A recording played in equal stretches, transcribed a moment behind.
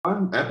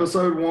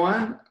Episode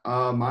one.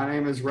 My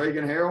name is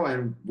Reagan Harrell,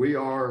 and we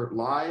are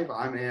live.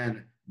 I'm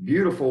in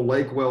beautiful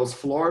Lake Wales,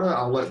 Florida.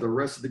 I'll let the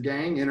rest of the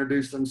gang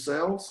introduce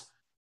themselves.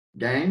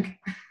 Gang.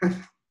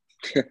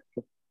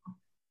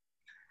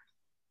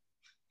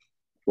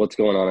 What's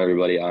going on,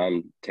 everybody?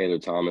 I'm Taylor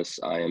Thomas.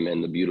 I am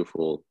in the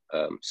beautiful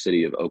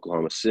city of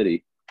Oklahoma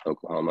City,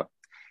 Oklahoma.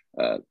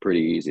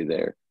 Pretty easy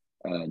there.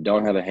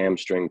 Don't have a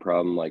hamstring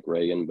problem like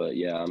Reagan, but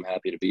yeah, I'm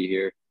happy to be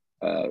here,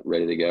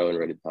 ready to go and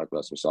ready to talk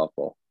about some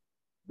softball.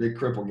 Big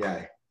cripple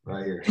guy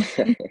right here.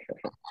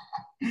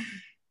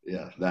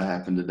 Yeah, that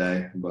happened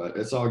today, but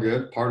it's all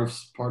good. Part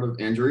of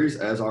injuries,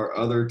 as our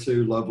other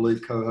two lovely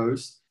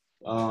co-hosts.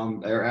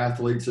 They're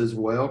athletes as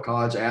well,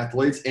 college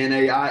athletes,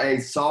 NAIA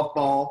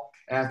softball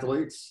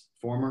athletes,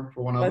 former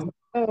for one of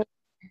them.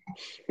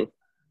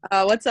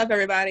 What's up,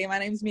 everybody? My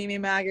name's Mimi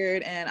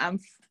Maggard,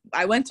 and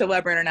I went to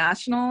Weber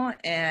International,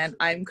 and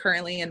I'm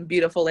currently in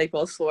beautiful Lake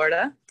Wales,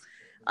 Florida,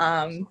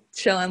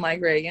 chilling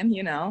like Reagan,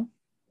 you know.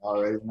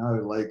 Already know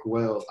Lake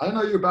Wales. I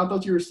didn't know I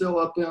thought you were still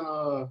up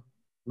in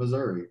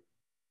Missouri.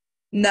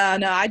 No,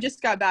 I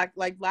just got back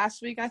like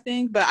last week, I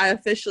think, but I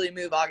officially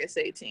moved August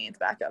 18th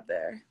back up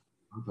there.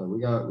 Okay, we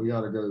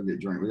gotta go get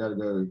drink. We gotta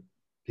go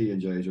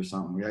P&J's or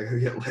something. We gotta go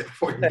get lit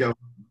before you go.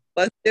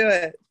 Let's do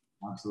it.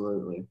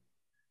 Absolutely.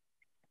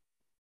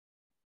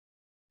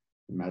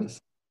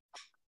 Madison.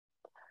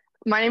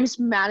 My name's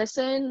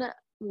Madison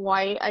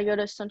White. I go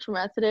to Central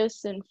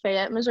Methodist in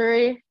Fayette,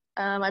 Missouri.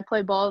 I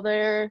play ball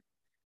there.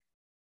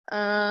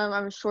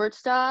 I'm a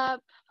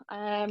shortstop.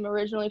 I'm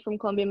originally from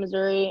Columbia,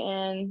 Missouri,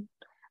 and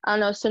I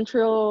don't know,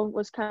 Central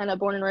was kind of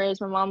born and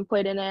raised. My mom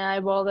played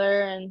NAIA ball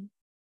there and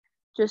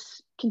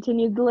just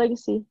continued the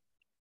legacy.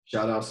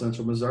 Shout out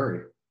Central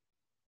Missouri.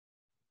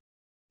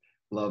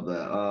 Love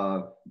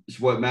that.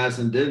 What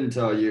Madison didn't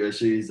tell you is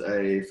she's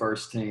a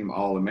first-team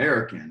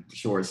All-American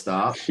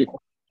shortstop.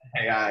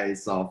 NAIA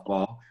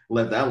softball.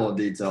 Let that little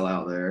detail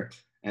out there.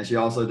 And she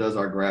also does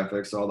our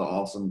graphics, all the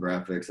awesome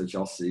graphics that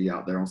y'all see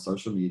out there on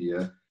social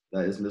media.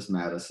 That is Miss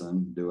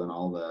Madison doing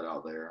all that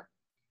out there.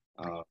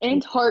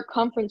 And Hart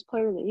Conference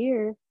Player of the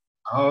Year.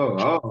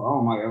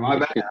 Oh my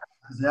bad.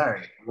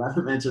 Sorry, I have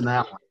to mention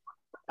that one.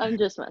 I'm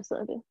just messing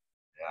with you.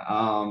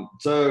 Yeah.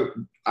 So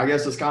I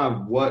guess it's kind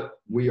of what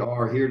we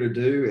are here to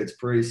do. It's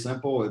pretty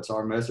simple. It's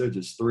our message.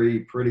 It's three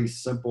pretty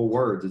simple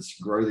words. It's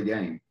grow the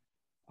game.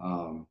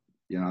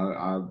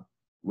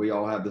 We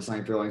all have the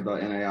same feelings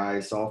about NAIA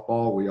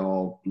softball. We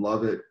all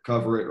love it,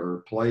 cover it,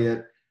 or play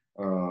it.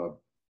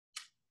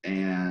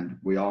 And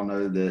we all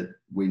know that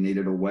we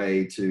needed a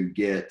way to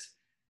get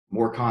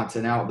more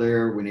content out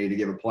there. We need to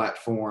give a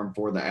platform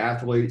for the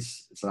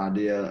athletes. It's an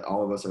idea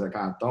all of us have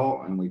kind of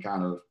thought, and we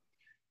kind of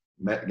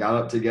got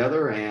up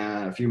together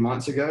and a few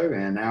months ago,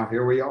 and now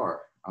here we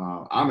are.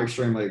 I'm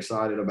extremely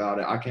excited about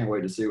it. I can't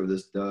wait to see what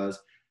this does.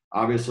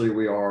 Obviously,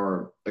 we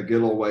are a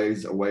good little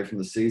ways away from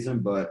the season,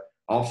 but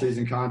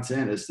off-season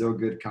content is still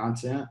good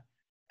content.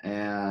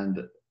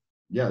 And,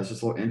 yeah, it's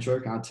just a little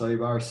intro, kind of tell you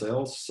about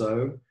ourselves.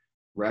 So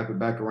wrap it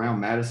back around.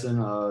 Madison,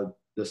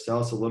 just tell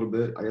us a little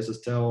bit. I guess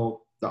just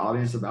tell the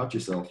audience about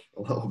yourself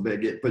a little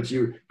bit. Put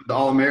the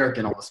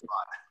All-American on the spot.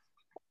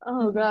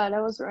 Oh, God,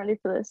 I wasn't ready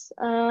for this.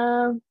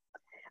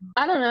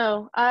 I don't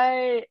know.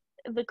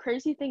 The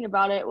crazy thing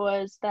about it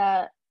was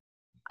that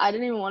I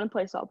didn't even want to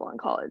play softball in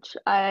college.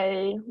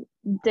 I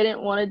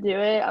didn't want to do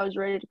it. I was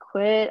ready to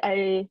quit.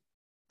 I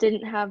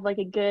didn't have like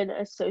a good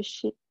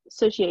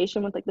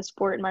association with like the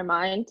sport in my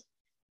mind.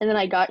 And then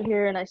I got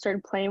here and I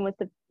started playing with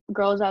the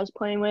girls I was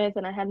playing with,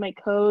 and I had my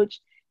coach,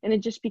 and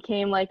it just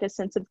became like a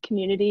sense of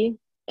community.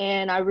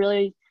 And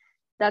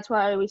that's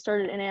why we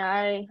started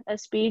NAIA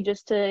SB,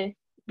 just to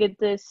get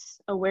this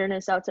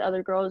awareness out to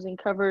other girls and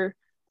cover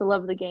the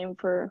love of the game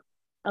for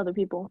other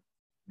people.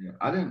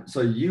 Yeah,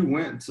 so you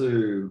went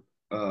to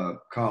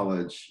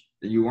college,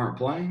 you weren't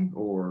playing,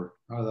 or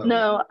how that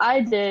No, work?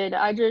 I did.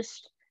 I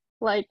just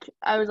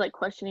I was like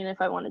questioning if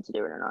I wanted to do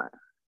it or not.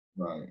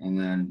 Right. And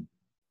then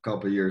a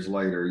couple of years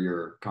later,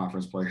 you're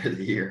Conference Player of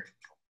the Year.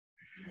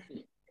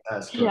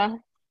 That's cool. Yeah.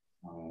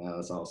 Yeah,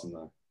 that's awesome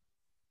though.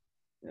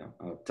 Yeah.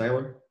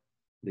 Taylor,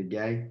 the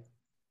guy.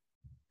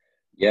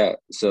 Yeah,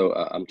 so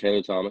I'm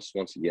Taylor Thomas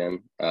once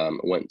again.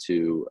 Went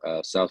to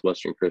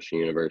Southwestern Christian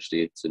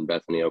University. It's in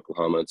Bethany,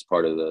 Oklahoma. It's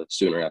part of the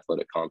Sooner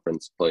Athletic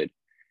Conference. Played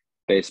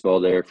baseball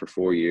there for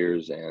 4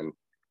 years, and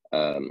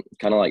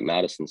kind of like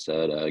Madison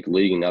said, like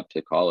leading up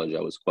to college,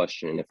 I was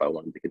questioning if I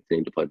wanted to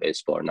continue to play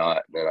baseball or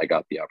not. And then I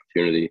got the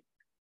opportunity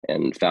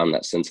and found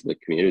that sense of the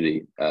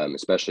community,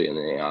 especially in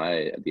the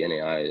NAIA. The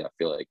NAIA, I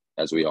feel like,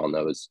 as we all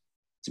know, it's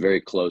very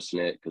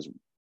close-knit because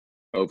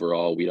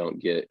overall we don't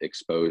get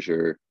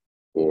exposure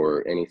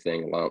or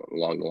anything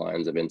along the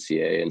lines of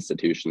NCAA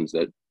institutions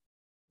that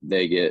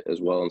they get as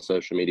well on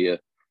social media.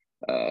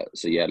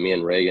 So yeah, me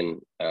and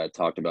Reagan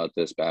talked about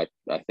this back,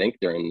 I think,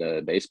 during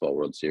the Baseball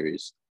World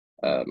Series.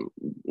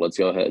 Let's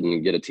go ahead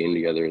and get a team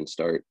together and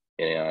start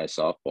NAIA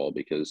softball,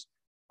 because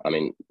I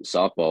mean,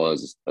 softball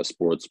as a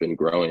sport's been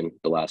growing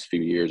the last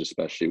few years,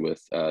 especially with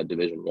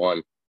Division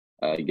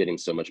I getting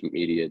so much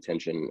media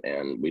attention,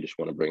 and we just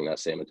want to bring that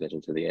same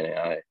attention to the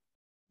NAIA.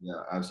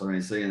 Yeah, absolutely. I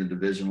mean, seeing the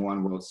Division I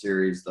World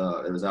Series,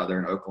 it was out there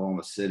in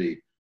Oklahoma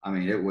City. I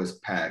mean, it was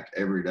packed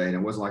every day, and it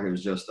wasn't like it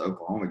was just the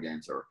Oklahoma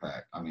games that were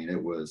packed. I mean,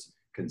 it was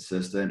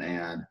consistent,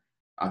 and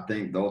I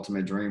think the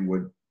ultimate dream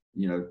would,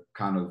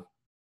 kind of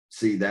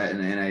see that in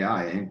the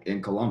NAI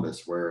in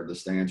Columbus, where the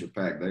stands are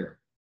packed there.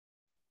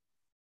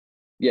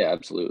 Yeah,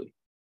 absolutely.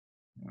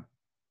 Yeah.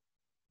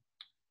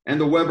 And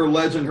the Weber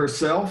legend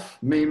herself,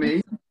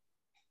 Mimi.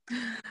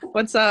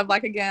 What's up?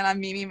 Like again, I'm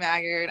Mimi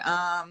Maggard.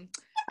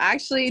 I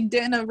actually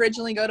didn't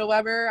originally go to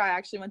Weber. I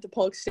actually went to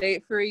Polk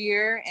State for a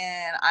year,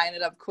 and I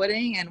ended up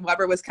quitting. And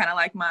Weber was kind of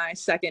like my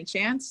second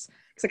chance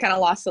because I kind of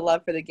lost the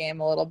love for the game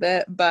a little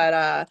bit.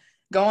 But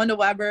going to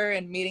Weber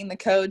and meeting the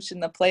coach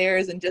and the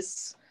players, and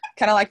just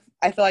kind of like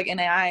I feel like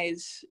NAI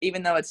is,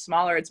 even though it's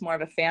smaller, it's more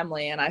of a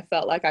family. And I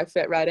felt like I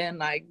fit right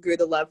in. I grew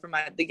the love for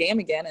the game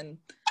again, and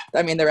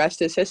I mean the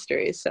rest is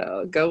history.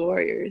 So go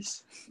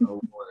Warriors!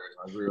 Go Warriors!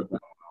 I agree with that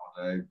one all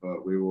day,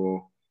 but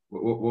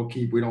we'll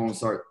keep. We don't want to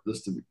start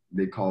this to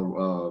be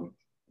called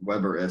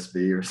Weber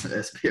SB or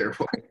SB or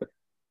whatever.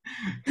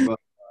 But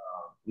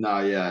no,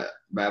 yeah,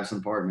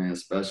 Babson Park, man,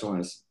 is special, and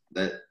it's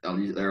that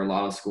there are a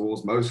lot of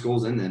schools. Most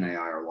schools in the NAI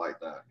are like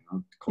that.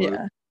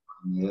 Yeah.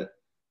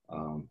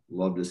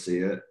 Love to see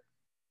it.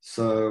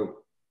 So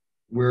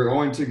we're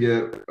going to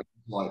get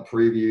like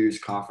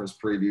previews, conference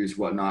previews,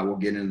 whatnot. We'll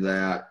get into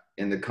that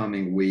in the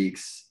coming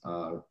weeks.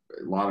 A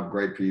lot of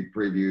great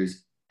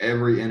previews.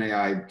 Every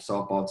NAI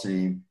softball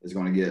team is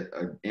going to get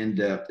an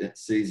in-depth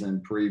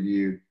season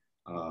preview.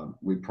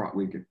 We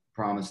can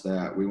promise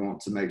that. We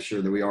want to make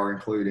sure that we are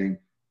including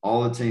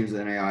all the teams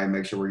in NAI,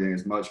 make sure we're getting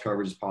as much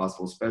coverage as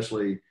possible,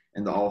 especially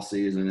in the off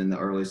season, in the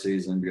early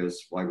season,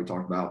 because like we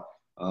talked about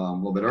a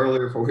little bit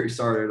earlier before we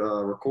started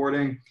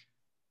recording,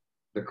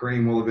 the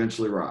cream will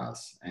eventually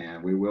rise,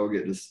 and we will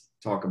get to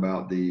talk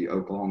about the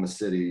Oklahoma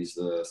Cities,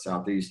 the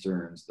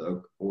Southeasterns,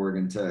 the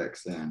Oregon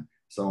Techs, and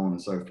so on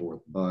and so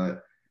forth.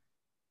 But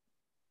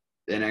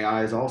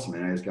NAI is awesome.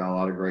 NAI's got a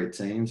lot of great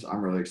teams.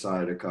 I'm really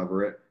excited to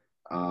cover it.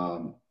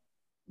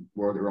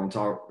 We're going to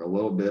talk a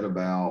little bit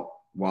about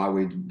why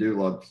we do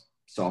love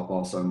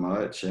softball so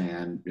much,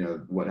 and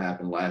what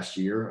happened last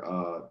year.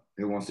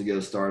 Who wants to get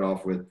us started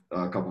off with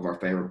a couple of our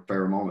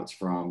favorite moments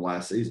from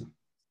last season?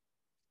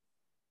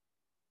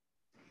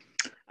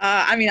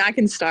 I mean, I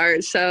can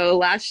start. So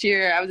last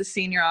year I was a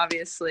senior,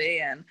 obviously,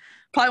 and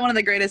probably one of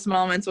the greatest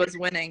moments was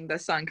winning the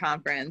Sun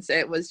Conference.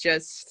 It was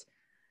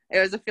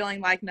a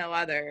feeling like no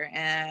other,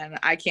 and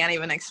I can't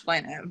even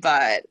explain it.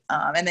 But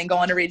and then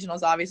going to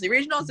regionals, obviously,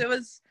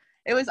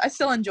 it was I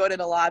still enjoyed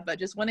it a lot, but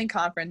just winning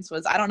conference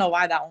was, I don't know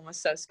why that one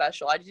was so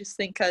special. I just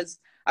think because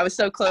I was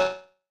so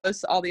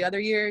close all the other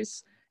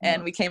years,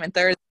 and we came in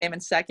third, came in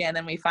second,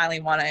 and we finally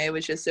won it. It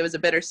was a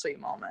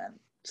bittersweet moment.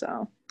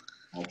 So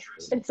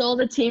it's all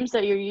the teams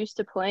that you're used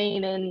to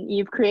playing, and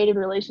you've created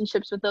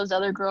relationships with those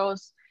other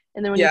girls,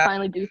 and then when you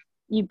finally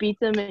beat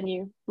them, and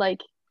you're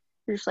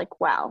just like,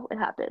 wow, it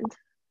happened.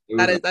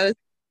 That is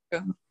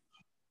true.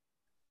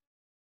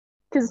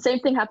 Because the same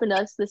thing happened to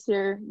us this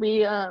year.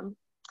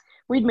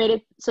 We'd made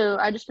it. So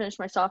I just finished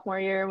my sophomore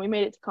year, and we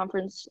made it to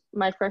conference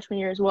my freshman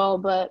year as well.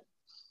 But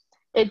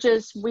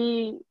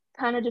we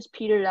kind of just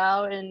petered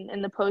out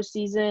in the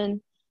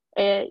postseason.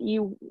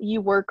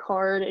 You work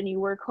hard, and you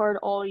work hard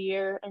all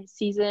year, and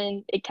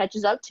season, it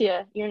catches up to you.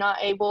 You're not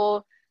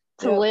able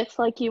to lift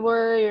like you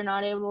were. You're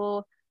not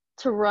able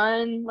to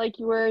run like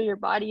you were. Your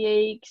body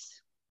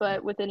aches.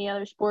 But with any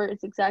other sport,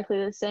 it's exactly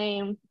the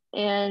same.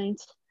 And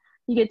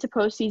you get to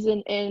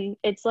postseason, and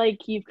it's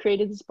like you've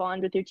created this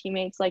bond with your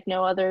teammates like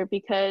no other,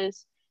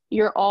 because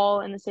you're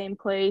all in the same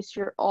place.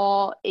 You're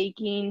all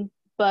aching.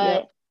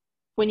 But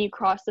when you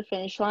cross the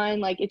finish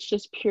line, like, it's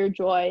just pure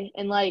joy.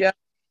 And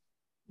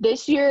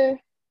this year,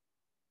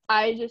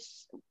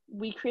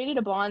 we created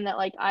a bond that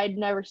like I'd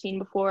never seen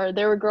before.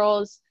 There were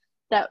girls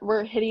that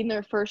were hitting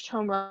their first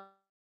home run,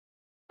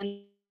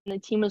 and the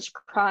team was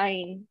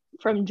crying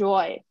from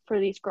joy for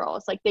these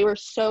girls. Like, they were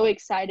so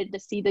excited to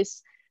see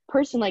this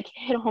person like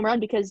hit a home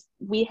run, because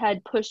we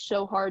had pushed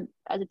so hard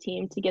as a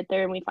team to get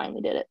there, and we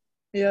finally did it.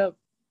 Yep.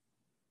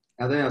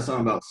 I think that's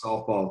something about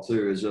softball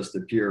too, is just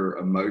the pure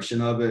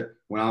emotion of it.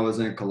 When I was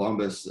in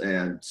Columbus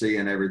and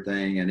seeing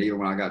everything, and even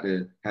when I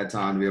had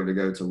time to be able to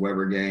go to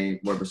Weber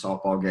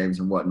softball games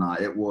and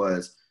whatnot, it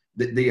was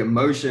the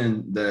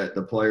emotion that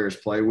the players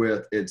play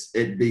with.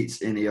 It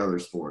beats any other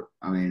sport.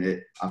 I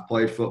mean, I've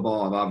played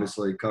football. I've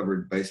obviously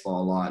covered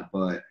baseball a lot,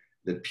 but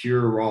the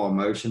pure raw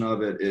emotion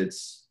of it,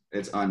 it's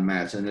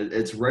unmatched. And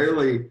it's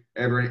rarely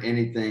ever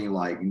anything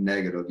like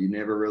negative. You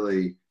never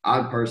really,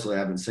 I personally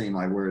haven't seen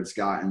like where it's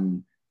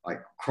gotten like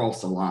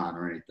cross the line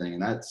or anything.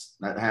 And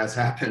that has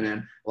happened in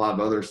a lot of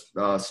other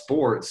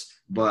sports,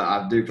 but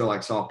I do feel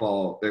like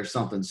softball, there's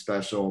something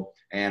special.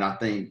 And I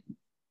think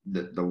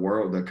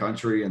the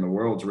country and the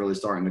world's really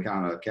starting to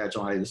kind of catch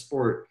on. Hey, the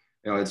sport,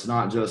 it's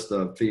not just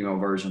the female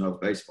version of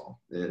baseball.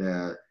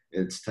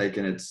 It's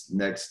taken its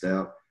next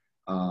step.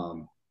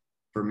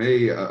 For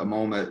me, a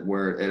moment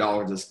where it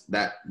all just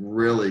that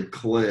really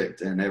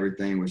clicked and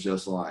everything was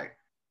just like,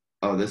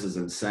 oh, this is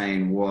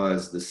insane,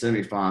 was the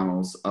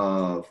semifinals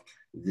of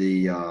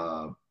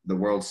the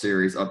World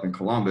Series up in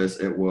Columbus,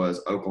 it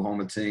was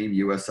Oklahoma team,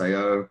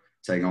 USAO,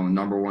 taking on the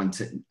number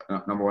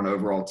one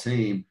overall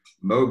team,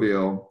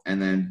 Mobile,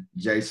 and then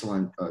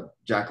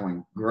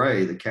Jacqueline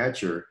Gray, the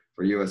catcher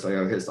for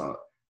USAO, hits a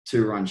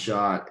 2-run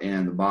shot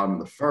in the bottom of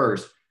the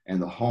first,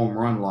 and the home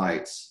run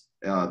lights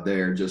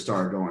there just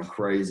started going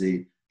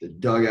crazy. The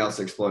dugouts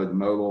exploded. The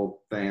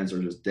Mobile fans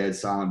are just dead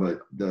silent, but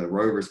the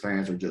Rovers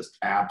fans are just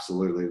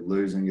absolutely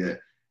losing it.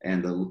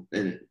 And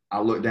I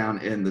looked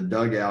down in the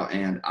dugout,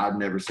 and I've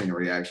never seen a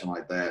reaction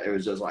like that. It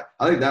was just like,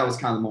 I think that was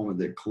kind of the moment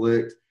that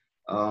clicked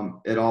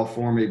it all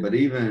for me. But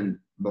even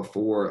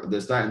before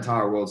this, that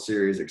entire World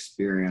Series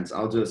experience,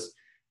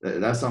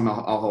 that's something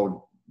I'll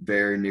hold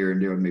very near and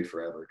dear with me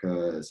forever,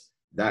 because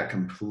that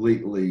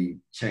completely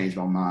changed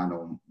my mind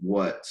on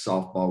what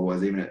softball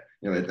was, even at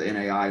the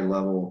NAIA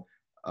level,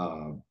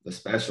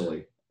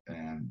 especially.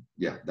 And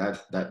yeah,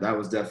 that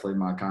was definitely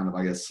my kind of,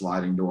 I guess,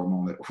 sliding door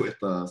moment with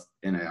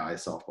NAIA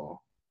softball.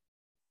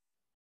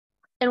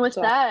 And with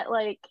that,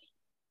 like,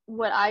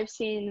 what I've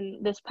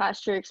seen this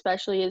past year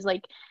especially is,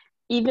 like,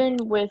 even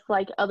with,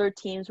 like, other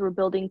teams, we're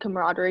building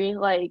camaraderie.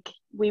 Like,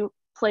 we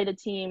played a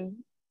team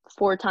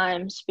 4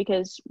 times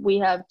because we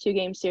have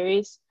 2-game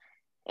series.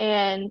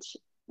 And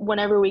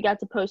whenever we got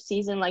to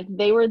postseason, like,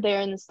 they were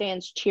there in the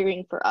stands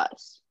cheering for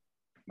us.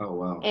 Oh,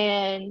 wow.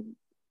 And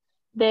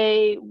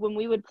when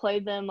we would play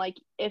them, like,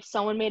 if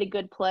someone made a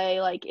good play,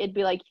 like, it'd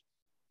be like,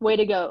 way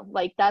to go.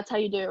 Like, that's how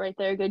you do it right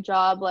there. Good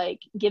job. Like,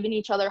 giving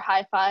each other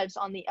high fives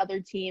on the other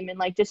team, and,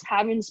 like, just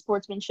having the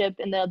sportsmanship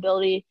and the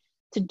ability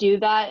to do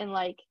that, and,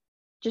 like,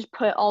 just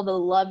put all the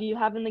love you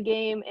have in the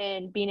game,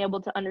 and being able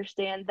to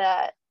understand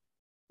that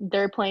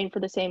they're playing for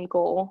the same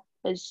goal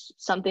is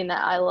something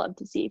that I love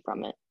to see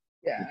from it.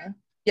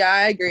 Yeah,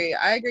 I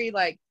agree.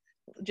 Like,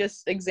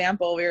 just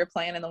example, we were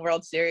playing in the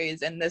World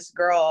Series, and this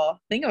girl,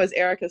 I think it was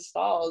Erica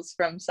Stalls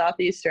from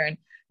Southeastern,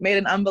 made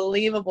an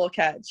unbelievable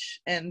catch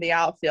in the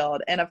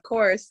outfield. And of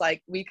course,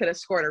 like, we could have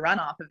scored a run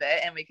off of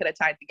it and we could have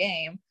tied the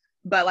game,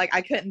 but, like,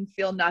 I couldn't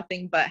feel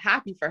nothing but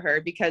happy for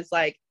her, because,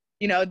 like,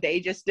 they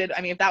just did.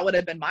 I mean, if that would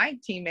have been my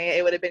teammate,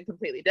 it would have been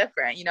completely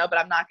different, but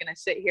I'm not going to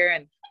sit here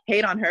and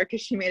hate on her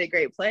because she made a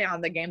great play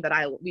on the game that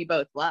we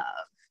both love.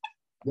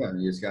 Yeah,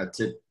 you just got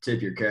to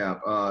tip your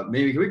cap.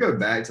 Maybe can we go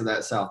back to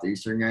that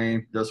Southeastern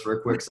game just for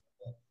a quick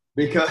second?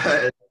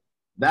 Because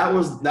that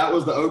was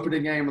the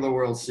opening game of the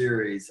World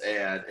Series,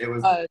 and it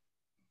was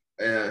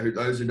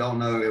those who don't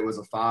know, it was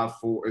a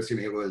 5-4. Excuse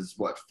me, it was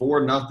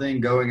 4-0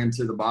 going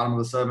into the bottom of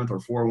the 7th, or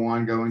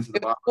 4-1 going to the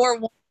bottom.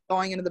 4-1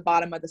 going into the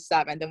bottom of the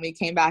 7th, and we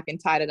came back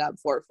and tied it up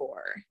 4-4.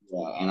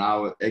 Yeah,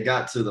 and it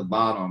got to the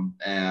bottom,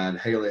 and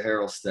Haley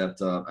Harrell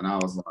stepped up, and I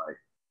was like,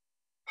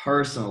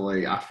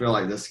 personally, I feel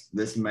like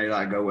this may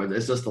not go with.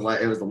 It's just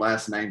it was the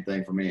last name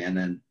thing for me, and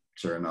then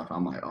sure enough,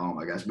 I'm like, oh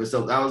my gosh! But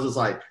still, that was just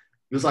like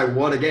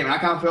what a game. And I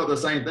kind of felt the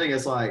same thing.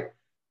 It's like,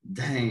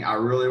 dang, I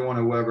really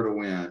wanted Weber to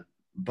win,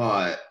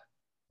 but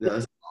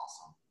that's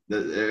awesome.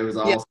 It was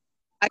awesome.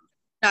 Yeah,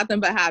 nothing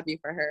but happy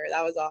for her.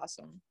 That was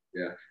awesome.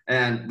 Yeah,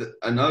 and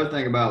another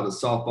thing about the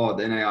softball at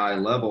the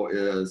NAIA level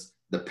is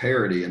the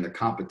parity and the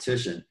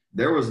competition.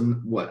 There was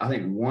I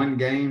think one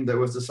game that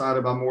was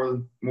decided by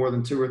more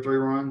than 2 or 3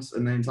 runs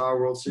in the entire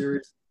World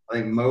Series. I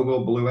think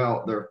Mobile blew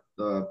out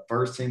the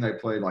first team they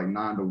played like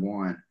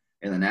 9-1,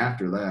 and then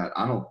after that,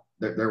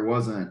 there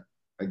wasn't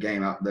a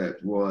game out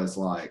that was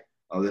like,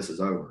 oh, this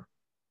is over.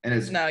 And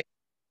it's no.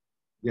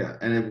 Yeah,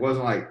 and it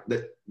wasn't like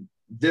the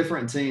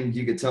different teams.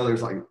 You could tell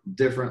there's like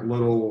different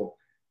little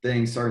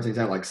things. Certain teams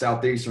had, like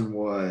Southeastern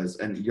was,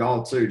 and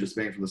y'all too, just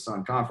being from the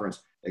Sun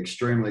Conference,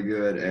 extremely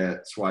good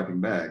at swiping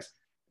bags.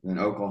 In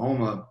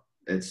Oklahoma,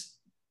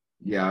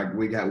 we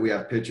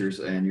have pitchers,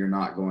 and you're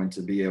not going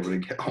to be able to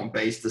get on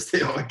base to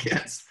steal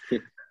against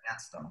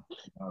them.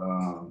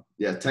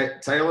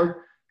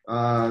 Taylor,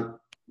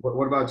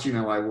 what about you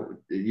now? Like,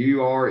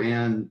 you are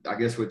in, I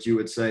guess, what you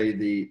would say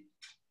the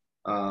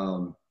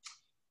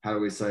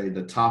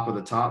the top of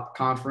the top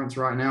conference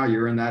right now.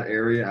 You're in that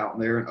area out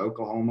there in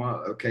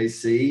Oklahoma,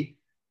 OKC,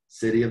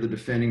 city of the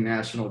defending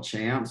national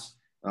champs.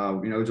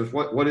 Just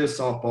what is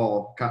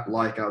softball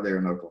like out there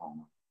in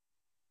Oklahoma?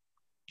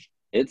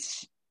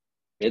 It's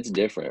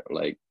different.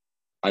 Like,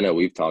 I know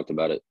we've talked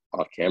about it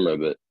off camera,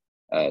 but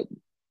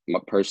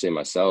personally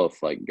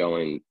myself, like,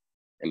 going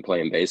and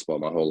playing baseball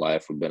my whole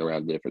life, we've been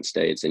around different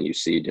states, and you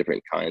see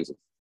different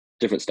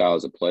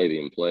styles of play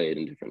being played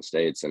in different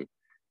states. And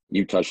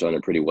you touched on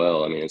it pretty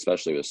well. I mean,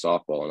 especially with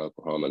softball in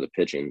Oklahoma, the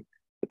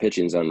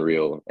pitching's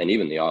unreal, and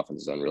even the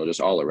offense is unreal,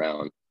 just all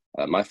around.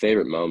 My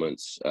favorite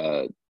moments,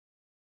 I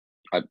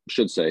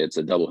should say it's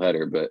a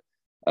doubleheader, but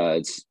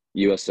it's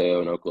USAO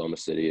and Oklahoma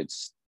City.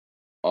 It's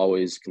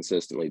always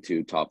consistently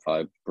 2 top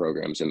 5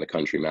 programs in the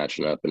country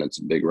matching up, and it's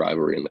a big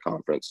rivalry in the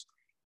conference.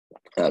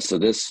 So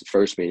this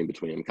first meeting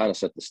between them kind of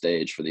set the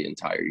stage for the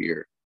entire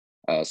year.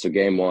 So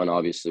game 1,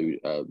 obviously,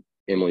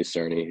 Emily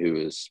Cerny, who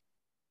is,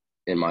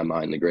 in my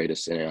mind, the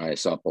greatest NAIA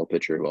softball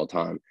pitcher of all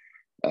time,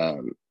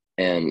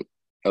 and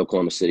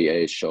Oklahoma City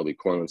ace Shelby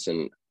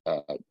Corlinson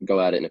go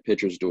at it in a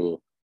pitcher's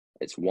duel.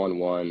 It's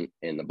 1-1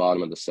 in the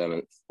bottom of the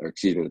seventh, or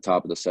excuse me, the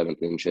top of the seventh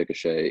in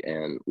Chickasha,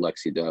 and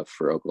Lexi Duff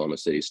for Oklahoma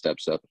City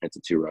steps up and hits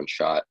a 2-run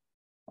shot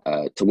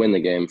to win the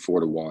game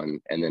 4-1.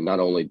 And then not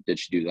only did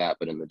she do that,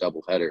 but in the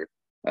doubleheader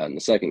in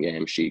the second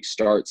game, she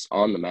starts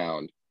on the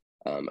mound.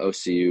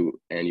 OCU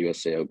and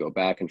USAO go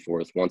back and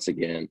forth once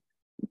again,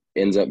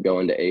 ends up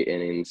going to 8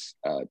 innings,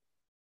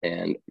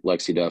 and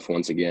Lexi Duff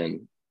once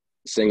again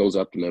singles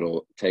up the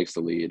middle, takes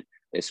the lead.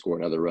 They score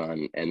another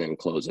run and then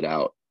close it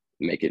out,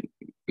 making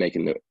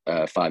the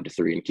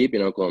 5-3 and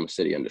keeping Oklahoma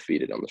City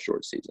undefeated on the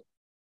short season.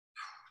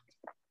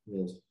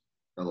 Yes.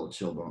 A little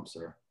chill bumps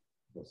there.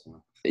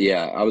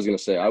 Yeah, I was gonna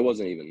say I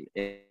wasn't even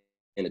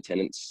in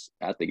attendance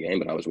at the game,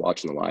 but I was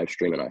watching the live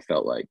stream and I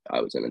felt like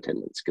I was in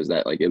attendance because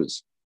that it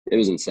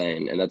was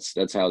insane. And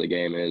that's how the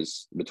game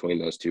is between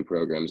those two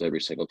programs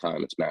every single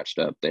time it's matched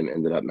up. They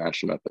ended up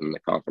matching up in the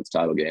conference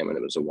title game, and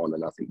it was a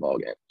 1-0 ball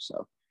game.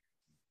 So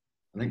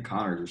I think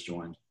Connor just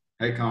joined.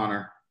 Hey,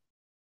 Connor.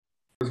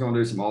 We're going to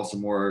do some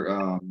awesome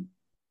work,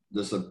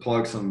 just to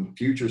plug some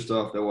future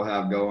stuff that we'll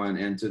have going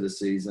into the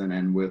season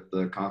and with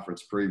the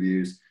conference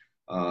previews.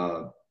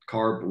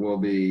 Carp will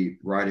be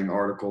writing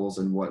articles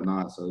and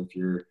whatnot. So if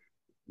you're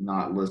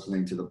not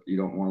listening to you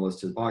don't want to listen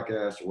to the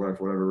podcast or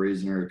for whatever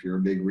reason, or if you're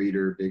a big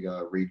reader, big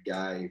read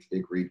guy,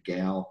 big read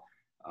gal,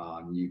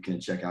 you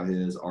can check out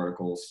his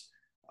articles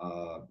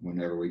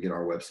whenever we get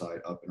our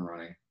website up and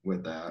running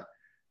with that.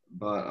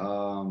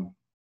 But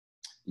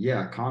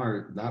yeah,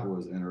 Connor, that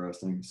was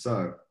interesting.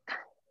 So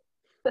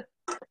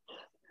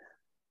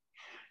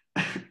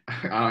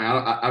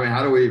I mean,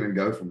 how do we even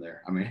go from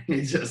there? I mean,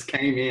 he just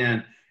came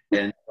in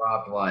and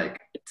dropped like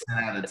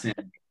 10 out of 10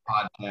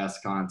 podcast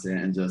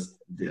content and just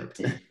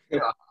dipped.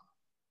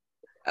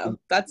 Oh,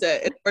 that's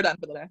it. We're done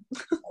for the day.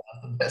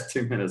 The best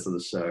 2 minutes of the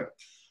show.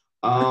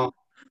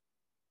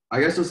 I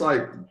guess just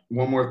like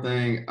one more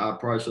thing I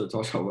probably should have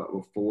talked about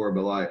before,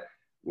 but like,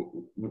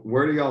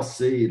 where do y'all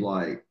see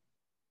like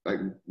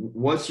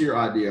what's your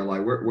idea?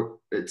 Like, we're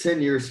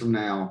 10 years from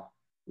now,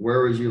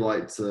 where would you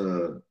like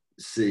to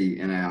see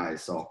NAIA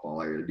softball?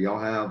 Like, do y'all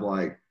have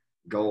like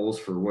goals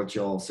for what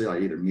y'all see,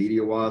 like either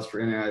media wise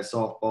for NAIA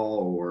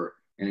softball or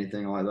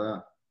anything like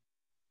that?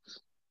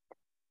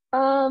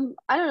 I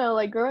don't know,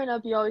 like growing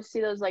up you always see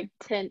those like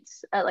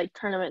tents at like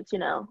tournaments,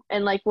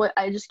 and like what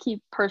I just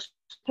keep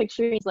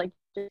picturing is like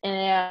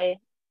NAIA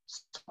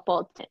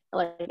softball tent,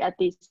 like at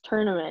these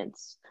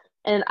tournaments.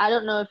 And I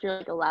don't know if you're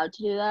like allowed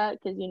to do that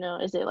because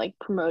is it like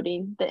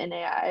promoting the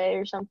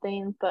NAIA or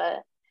something?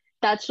 But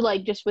that's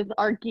like just with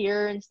our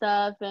gear and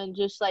stuff, and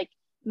just like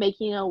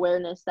making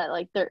awareness that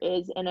like there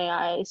is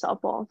NAIA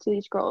softball to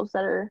these girls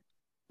that are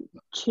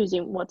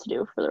choosing what to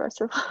do for the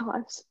rest of their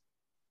lives.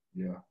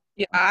 Yeah,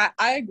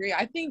 I agree.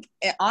 I think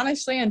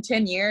honestly in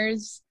 10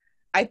 years,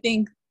 I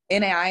think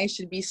NAIA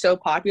should be so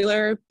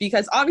popular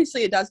because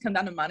obviously it does come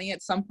down to money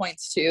at some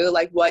points too,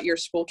 like what your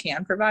school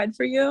can provide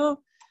for you.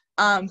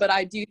 But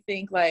I do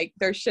think like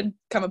there should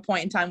come a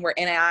point in time where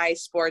NAIA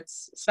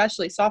sports,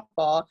 especially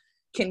softball,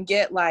 can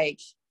get like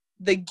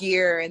the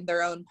gear and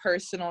their own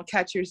personal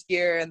catcher's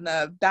gear and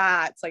the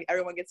bats, like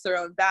everyone gets their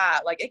own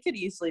bat. Like it could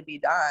easily be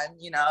done,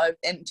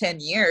 in 10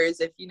 years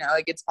if,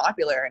 it gets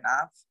popular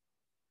enough.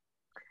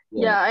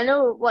 Yeah, I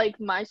know like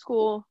my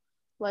school,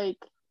 like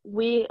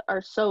we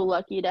are so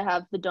lucky to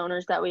have the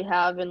donors that we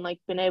have and like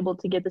been able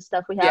to get the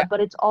stuff we have, Yeah.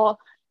 but it's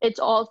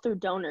all through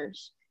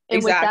donors. And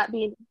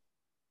Exactly.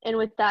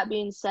 with that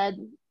being said,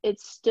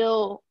 it's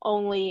still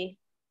only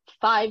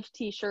 5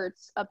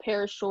 t-shirts, a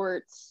pair of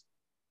shorts,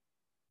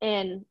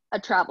 and a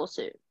travel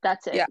suit.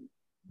 That's it. Yeah.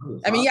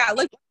 I mean, yeah,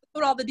 look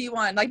at all the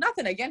D1. Like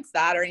nothing against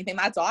that or anything.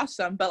 That's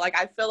awesome. But like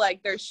I feel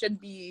like there should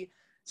be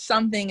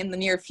something in the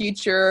near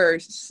future or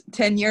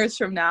 10 years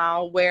from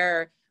now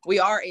where we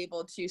are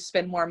able to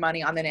spend more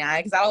money on the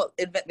NAIA because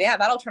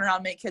that'll turn around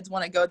and make kids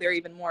want to go there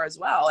even more as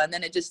well. And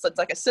then it just looks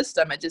like a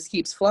system. It just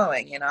keeps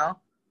flowing, Yeah.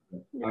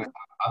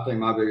 I think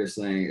my biggest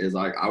thing is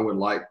like I would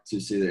like to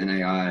see the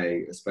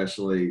NAIA,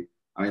 especially.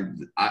 I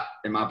mean,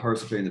 in my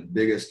personal opinion, the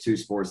biggest two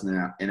sports in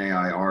the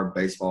NAIA are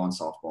baseball and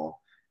softball.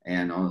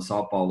 And on the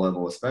softball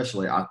level,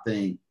 especially, I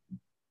think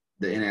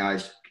the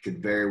NAIA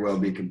could very well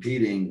be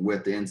competing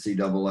with the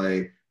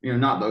NCAA.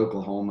 Not the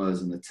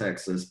Oklahomas and the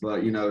Texas,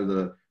 but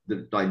the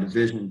like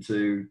Division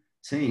II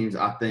teams.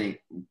 I think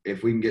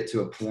if we can get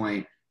to a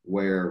point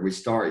where we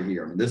start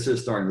here, I mean, this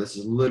is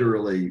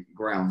literally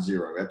ground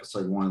zero,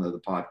 episode 1 of the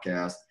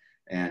podcast,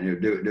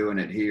 and doing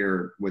it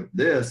here with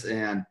this,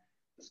 and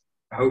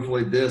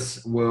hopefully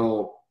this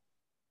will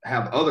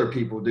have other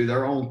people do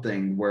their own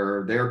thing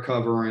where they're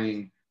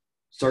covering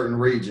certain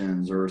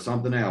regions or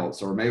something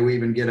else, or maybe we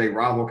even get a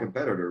rival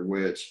competitor,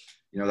 which,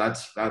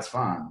 that's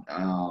fine.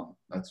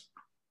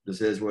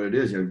 This is what it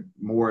is.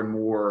 More and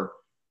more,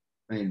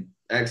 I mean,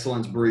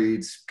 excellence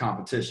breeds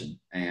competition.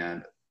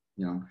 And,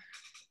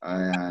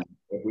 and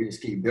if we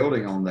just keep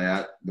building on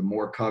that, the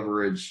more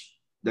coverage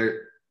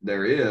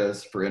there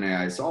is for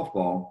NAIA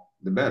softball,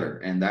 the better.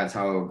 And that's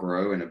how it'll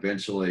grow. And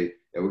eventually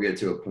it will get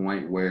to a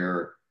point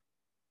where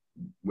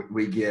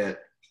we get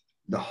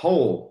the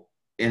whole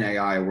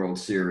NAIA World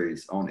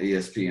Series on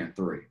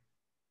ESPN3.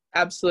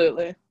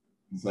 Absolutely.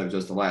 instead of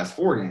just the last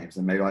 4 games.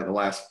 And maybe like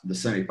the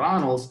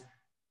semifinals,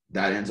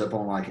 that ends up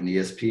on like an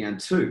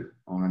ESPN2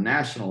 on a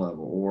national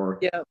level or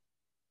Yeah.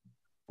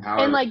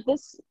 however. And like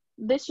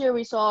this year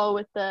we saw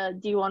with the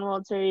D1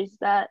 World Series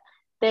that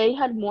they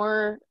had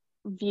more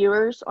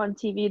viewers on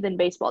TV than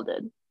baseball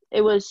did.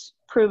 It was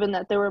proven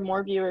that there were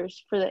more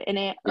viewers for the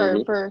NA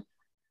or for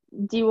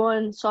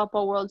D1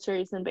 softball World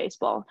Series than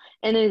baseball.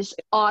 And it is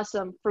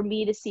awesome for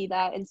me to see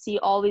that and see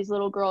all these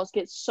little girls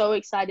get so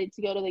excited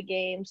to go to the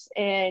games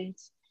and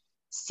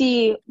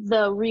see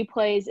the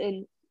replays.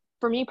 And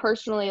for me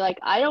personally, like,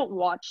 I don't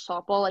watch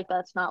softball. Like,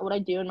 that's not what I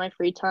do in my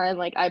free time.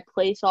 Like, I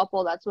play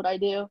softball. That's what I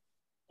do.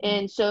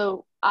 And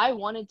so I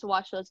wanted to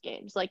watch those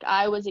games. Like,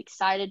 I was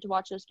excited to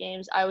watch those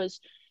games.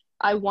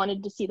 I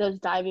wanted to see those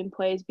diving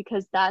plays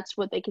because that's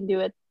what they can do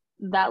at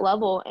that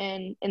level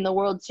and in the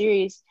World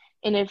Series.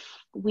 And if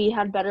we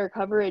had better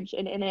coverage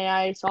in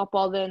NAIA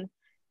softball, then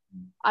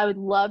I would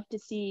love to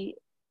see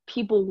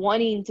people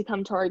wanting to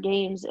come to our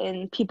games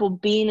and people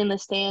being in the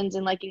stands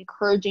and like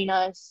encouraging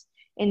us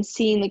and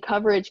seeing the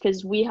coverage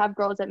because we have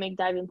girls that make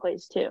diving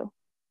plays too.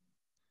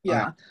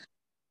 Yeah.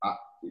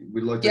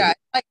 We looked Yeah.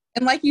 at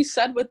And like you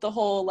said, with the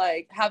whole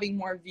like having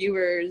more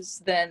viewers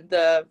than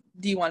the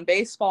D1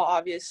 baseball,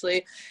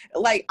 obviously,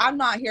 like I'm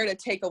not here to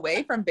take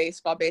away from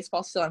baseball.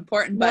 Baseball's still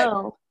important,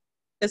 but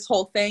this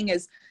whole thing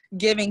is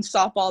giving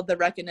softball the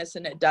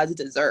recognition it does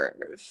deserve.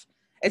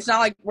 It's not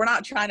like we're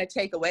not trying to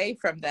take away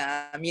from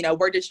them. You know,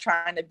 we're just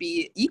trying to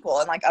be equal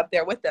and like up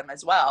there with them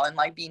as well and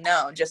like be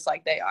known just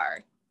like they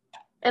are.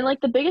 And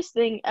like the biggest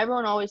thing,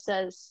 everyone always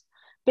says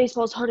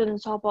baseball's harder than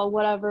softball,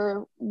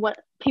 whatever. What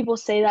people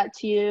say that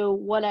to you,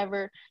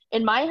 whatever.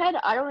 In my head,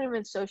 I don't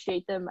even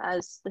associate them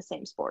as the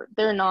same sport.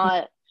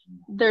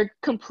 They're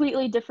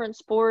completely different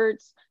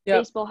sports.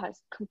 Yep. Baseball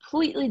has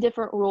completely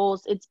different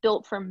rules. It's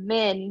built for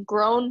men,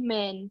 grown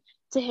men,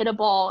 to hit a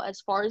ball as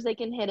far as they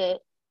can hit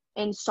it.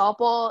 And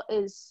softball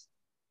is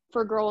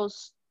for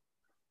girls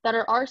that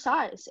are our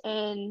size.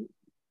 And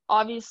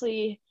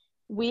obviously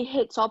we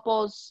hit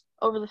softballs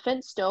over the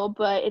fence still,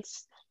 but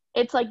it's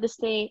like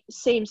the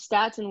same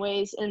stats and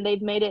ways, and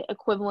they've made it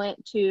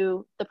equivalent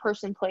to the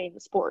person playing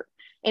the sport.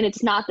 And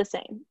it's not the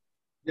same.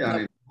 Yeah, I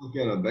mean, look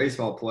at a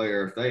baseball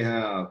player, if they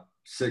have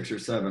 6 or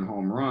 7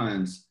 home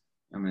runs,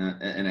 I mean,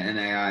 in an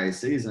NAIA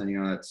season,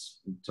 you know,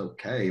 it's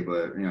okay,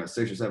 but, you know,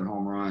 6 or 7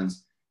 home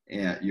runs,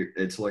 and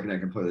it's looking at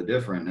completely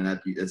different, and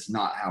it's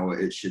not how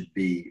it should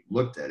be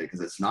looked at it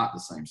because it's not the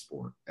same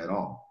sport at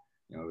all.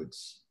 You know,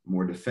 it's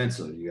more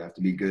defensive. You have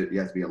to be good. You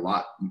have to be a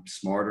lot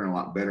smarter and a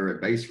lot better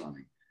at base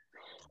running.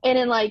 And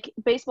in like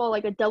baseball,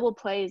 like a double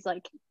play is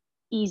like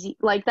easy.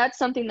 Like that's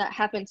something that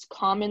happens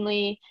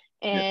commonly,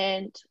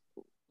 and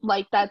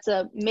like that's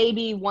a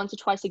maybe once or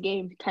twice a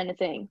game kind of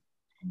thing.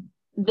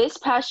 This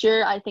past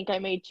year, I think I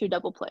made 2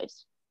 double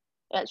plays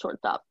at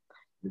shortstop.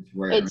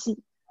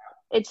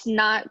 It's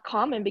not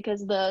common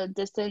because of the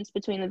distance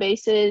between the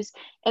bases,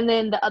 and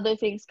then the other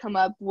things come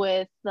up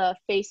with the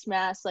face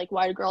mask. Like,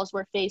 why do girls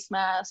wear face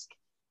mask?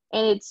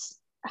 And it's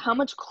how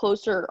much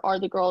closer are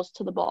the girls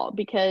to the ball,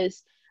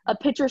 because a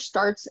pitcher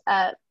starts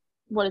at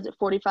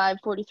 45,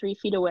 43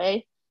 feet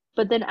away,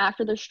 but then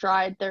after the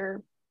stride,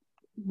 they're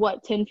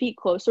 10 feet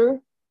closer.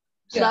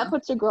 So that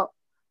puts a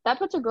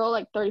girl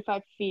like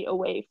 35 feet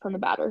away from the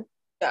batter.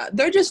 Yeah,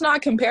 they're just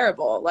not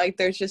comparable. Like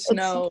there's just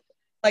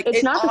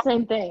it's not the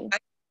same thing.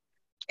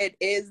 It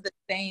is the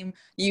same.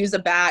 Use a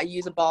bat,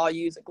 use a ball,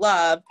 use a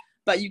glove,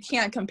 but you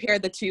can't compare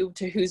the two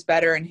to who's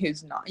better and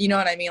who's not. You know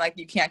what I mean? Like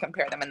you can't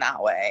compare them in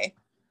that way.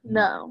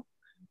 No.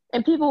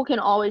 And people can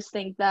always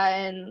think that,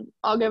 and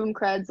I'll give them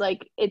creds.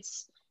 Like,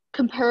 it's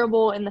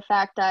comparable in the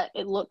fact that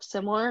it looks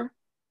similar.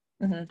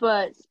 Mm-hmm.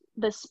 But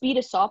the speed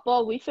of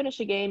softball, we finish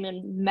a game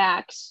in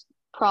max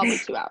probably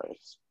 2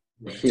 hours.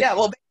 Yeah,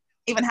 well, they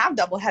even have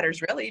double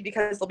headers, really,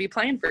 because they'll be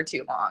playing for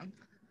too long.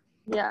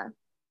 Yeah.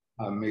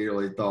 I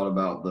immediately thought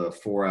about the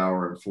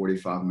 4-hour and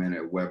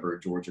 45-minute Weber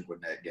Georgia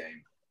Gwinnett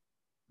game.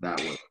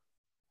 That was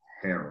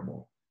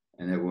terrible,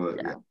 and it was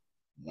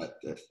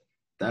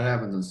that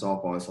happens in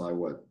softball. It's like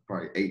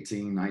probably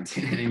 18,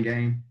 19 inning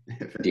game.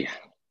 Yeah.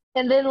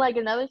 And then like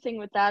another thing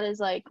with that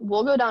is like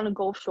we'll go down to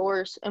Gulf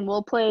Shores and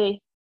we'll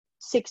play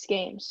 6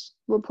 games.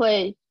 We'll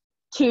play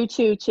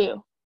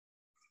 2-2-2,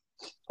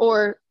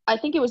 or I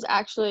think it was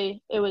 3-2-2.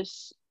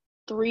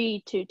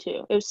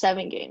 It was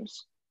 7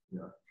 games.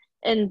 Yeah.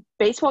 And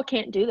baseball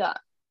can't do that.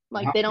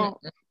 Like they don't.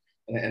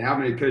 And how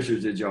many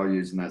pitchers did y'all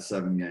use in that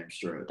 7-game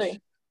stretch? 3.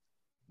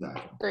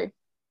 Exactly. 3.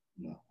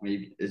 No, I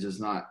mean, it's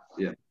just not.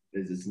 Yeah,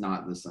 it's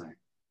not the same.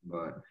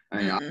 But I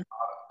mean,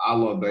 I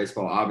love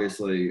baseball.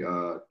 Obviously,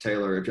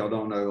 Taylor. If y'all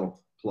don't know,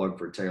 plug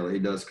for Taylor. He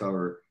does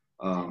cover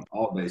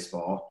all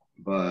baseball.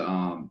 But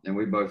and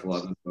we both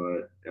love him.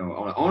 But you know,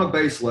 on a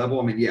base level,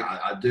 I mean, yeah,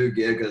 I do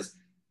get, because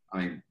I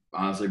mean,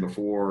 honestly,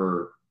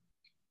 before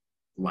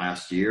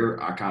last year,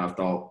 I kind of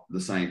thought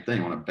the same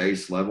thing. On a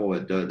base level,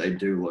 they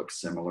do look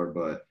similar,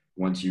 but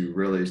once you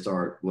really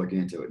start looking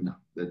into it, no,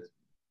 it's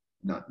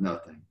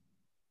nothing.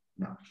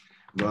 No,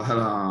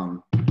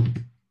 but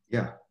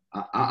yeah,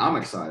 I'm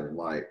excited.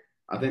 Like,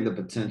 I think the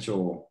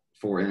potential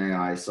for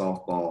NAIA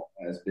softball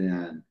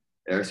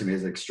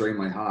is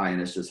extremely high,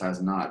 and it just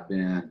has not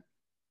been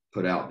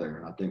put out there.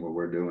 And I think what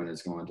we're doing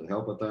is going to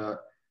help with that.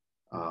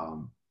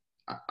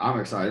 I'm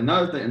excited.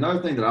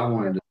 Another thing that I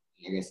wanted to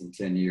do, I guess, in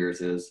 10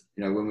 years is,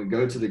 when we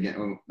go to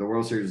when the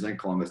World Series was in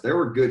Columbus, there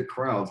were good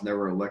crowds, and there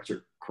were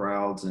electric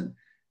crowds, and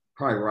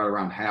probably right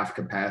around half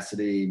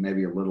capacity,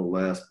 maybe a little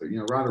less, but,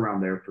 right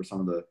around there for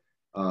some of the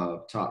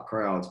top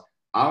crowds.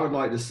 I would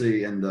like to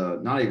see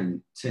not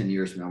even 10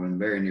 years from now, in the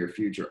very near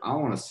future, I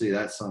want to see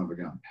that son of a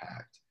gun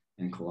packed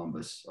in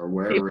Columbus or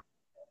wherever.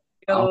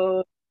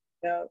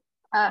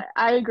 I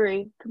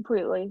agree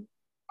completely.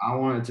 I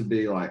want it to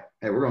be like,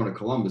 hey, we're going to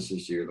Columbus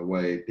this year, the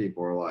way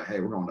people are like, hey,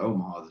 we're going to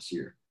Omaha this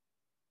year.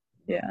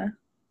 Yeah.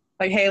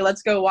 Like, hey,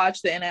 let's go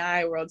watch the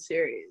NAIA World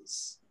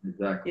Series.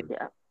 Exactly.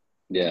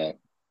 Yeah.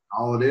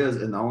 All it is,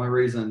 and the only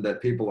reason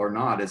that people are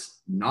not,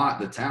 it's not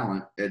the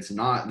talent, it's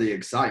not the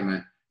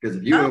excitement.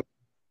 Because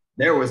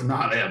there was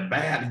not a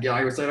bad,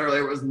 like I said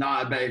earlier, it was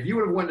not bad. If you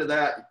would have went to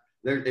that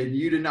and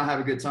you did not have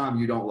a good time,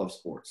 you don't love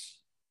sports.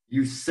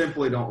 You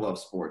simply don't love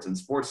sports, and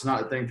sports is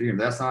not a thing for you.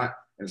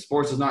 If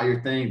sports is not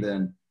your thing,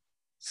 then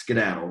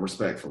skedaddle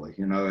respectfully.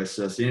 It's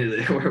just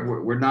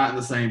we're not in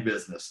the same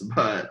business.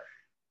 But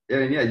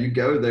you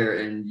go there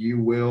and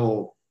you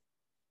will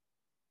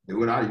do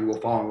what you will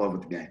fall in love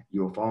with the game.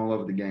 You will fall in love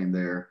with the game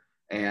there,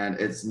 and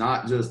it's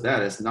not just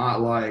that. It's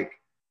not like,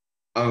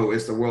 oh,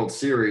 it's the World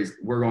Series,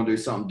 we're going to do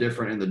something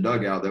different in the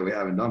dugout that we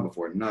haven't done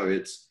before. No,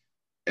 it's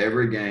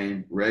every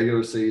game,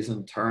 regular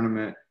season,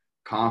 tournament,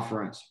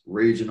 conference,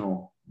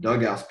 regional,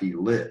 dugouts be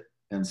lit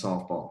in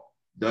softball.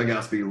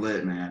 Dugouts be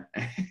lit, man.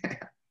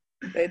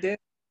 They do.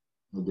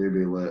 They do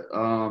be lit.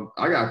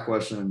 I got a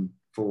question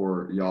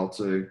for y'all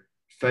too.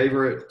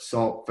 Favorite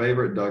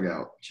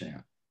dugout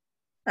chant?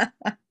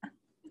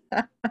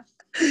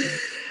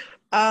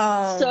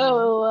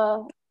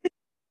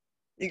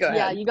 You go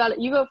ahead. Yeah,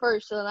 you go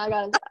first, and I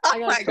got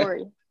a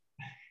story.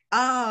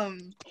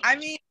 I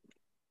mean,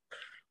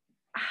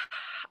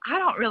 I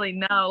don't really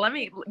know.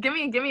 Give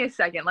me a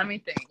second. Let me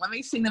think. Let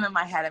me sing them in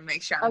my head and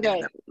make sure I'm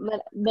doing them.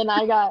 Then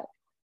I got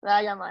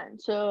mine.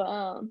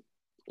 So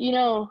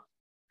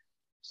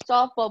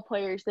softball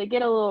players, they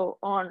get a little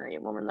ornery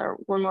when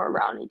we're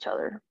around each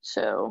other.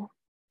 So,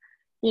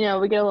 we get a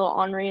little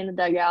ornery in the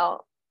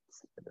dugout.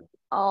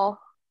 I'll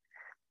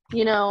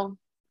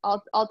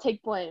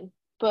take blame.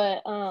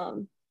 But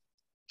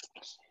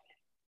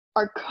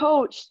our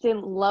coach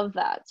didn't love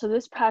that. So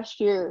this past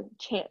year,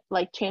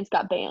 chants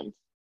got banned.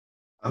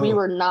 Oh. We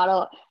were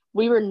not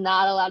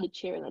allowed to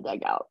cheer in the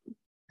dugout.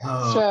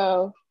 Oh.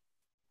 So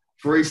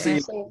free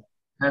CMU.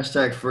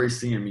 Hashtag free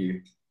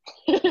CMU.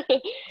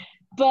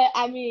 But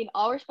I mean,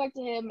 all respect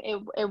to him,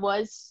 it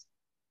was,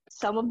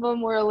 some of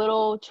them were a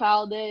little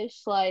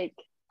childish. Like,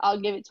 I'll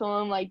give it to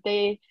them. Like,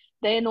 they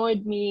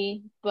annoyed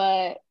me,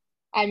 but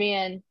I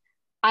mean,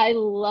 I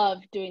love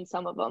doing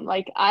some of them.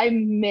 Like,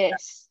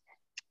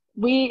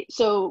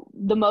 so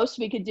the most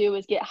we could do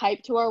is get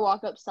hyped to our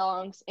walk-up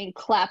songs and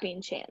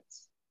clapping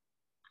chants.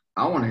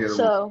 I want to hear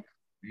the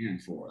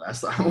ones for.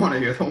 I want to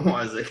hear the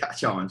ones that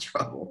got y'all in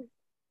trouble.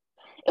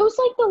 It was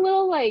like the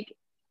little like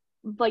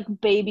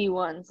baby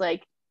ones.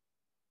 Like,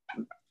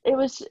 it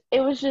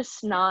was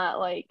just not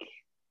like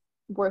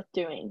worth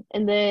doing.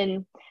 And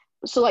then,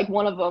 so like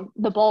one of them,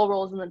 the ball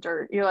rolls in the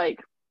dirt. You're like,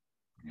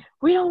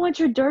 we don't want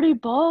your dirty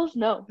balls.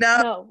 No.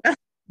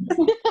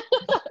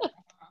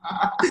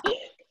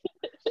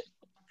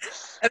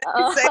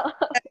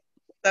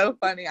 So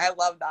funny. I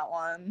love that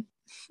one.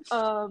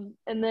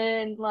 And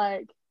then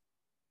like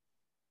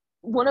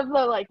one of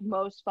the like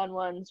most fun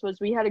ones was,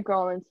 we had a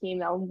girl on the team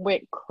that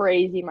went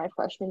crazy my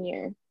freshman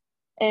year,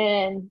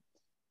 and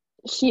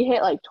she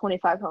hit like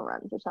 25 home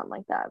runs or something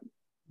like that.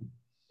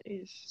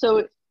 Jeez.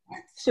 So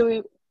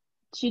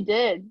she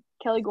did,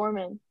 Kelly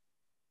Gorman.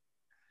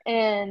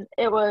 And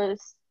it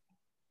was,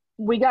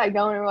 we got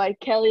going and we're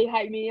like, Kelly,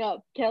 hype me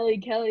up. Kelly,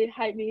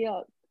 hype me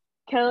up.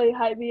 Kelly,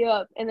 hype me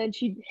up. And then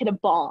she'd hit a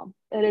bomb.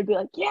 And it'd be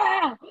like,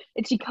 yeah.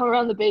 And she'd come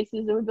around the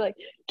bases and we'd be like,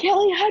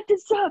 Kelly, hype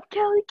this up.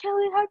 Kelly,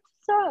 hype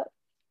this up.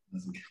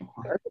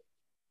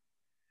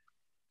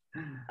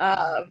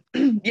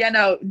 Yeah,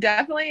 no,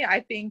 definitely.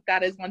 I think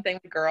that is one thing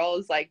with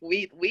girls, like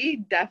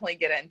we definitely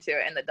get into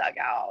it in the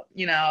dugout,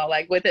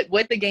 like with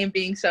the game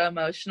being so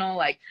emotional,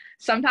 like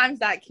sometimes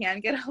that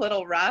can get a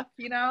little rough,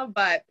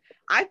 but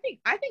I think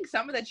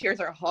some of the cheers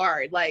are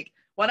hard. Like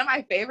one of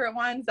my favorite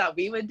ones that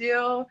we would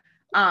do,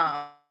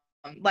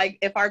 like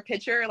if our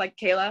pitcher, like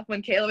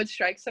when Kayla would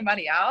strike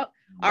somebody out,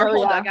 our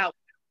whole dugout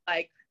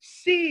like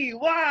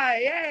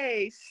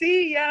CYA,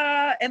 see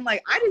ya, and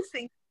like I just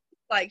think,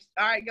 like,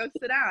 all right, go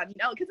sit down,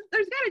 because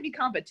there's got to be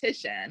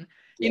competition.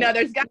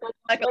 There's got to be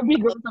like there'd be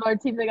girls on our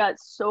team that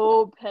got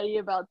so petty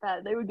about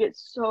that. They would get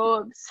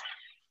so upset.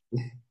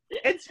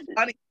 It's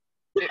funny,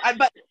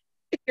 but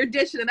if you're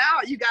dishing it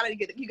out, you gotta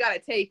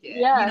take it.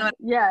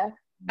 Yeah,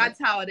 That's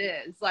how it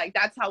is. Like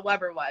that's how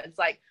Weber was.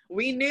 Like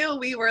we knew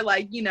we were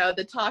like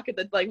the talk of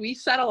the, like we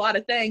said a lot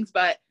of things,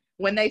 but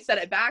when they said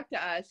it back to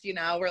us,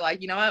 we're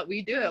like, what,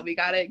 we do it. We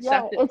gotta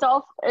accept it. It's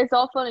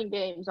all fun and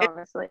games,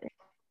 honestly.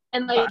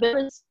 And like there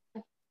was,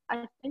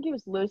 I think it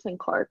was Lewis and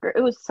Clark, or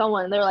it was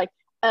someone. They were like,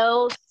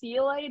 "L, see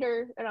you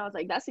later," and I was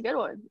like, "That's a good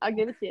one. I'll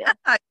give it to you."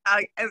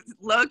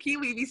 Low key,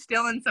 we be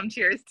stealing some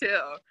cheers too.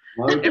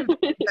 What? If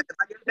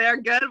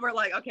they're good, we're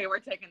like, okay, we're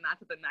taking that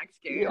to the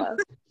next game. Yeah.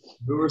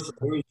 Who was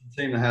the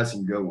team that has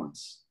some good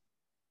ones?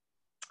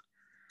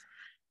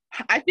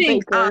 I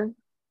think Baker.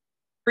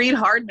 Freed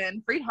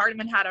Hardman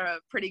had a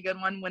pretty good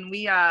one when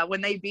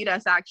they beat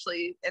us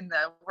actually in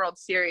the World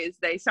Series.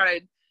 They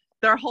started,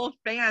 their whole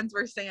fans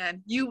were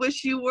saying, "You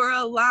wish you were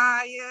a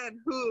Lion."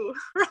 Who?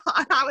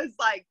 I was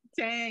like,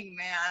 dang,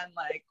 man,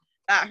 like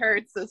that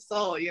hurts the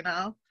soul, you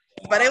know.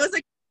 But it was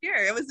a good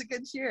cheer. It was a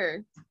good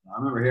cheer. I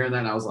remember hearing that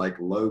and I was like,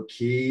 low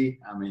key.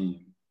 I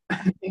mean,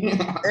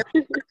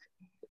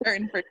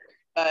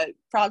 But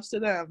props to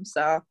them.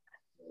 So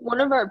One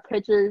of our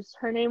pitchers,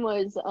 her name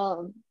was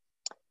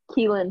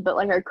Keelan, but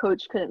like our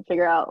coach couldn't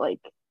figure out, like,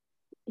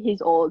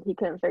 he's old, he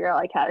couldn't figure out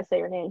like how to say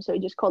her name, so he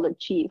just called her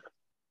Chief.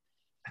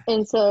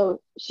 And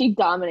so she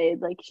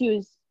dominated, like she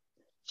was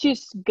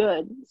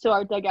good. So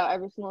our dugout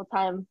every single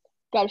time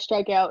got a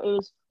strikeout, it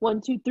was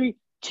 1, 2, 3,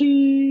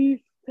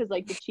 Chief, because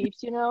like the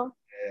Chiefs, you know.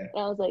 Yeah.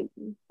 And I was like,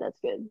 that's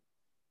good.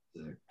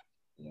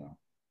 Yeah.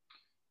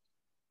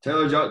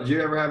 Taylor, did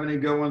you ever have any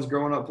good ones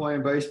growing up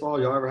playing baseball?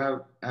 Y'all ever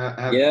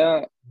have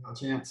Yeah. a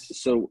chance?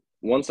 So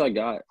once I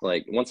got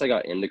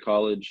into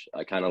college,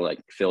 I kind of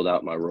like filled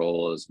out my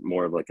role as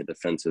more of like a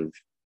defensive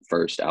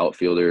first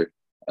outfielder,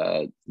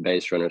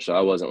 base runner. So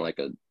I wasn't like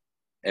a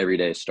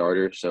everyday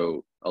starter.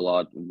 So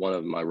one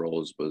of my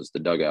roles was the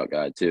dugout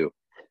guy too.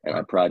 And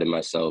I prided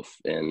myself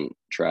in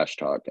trash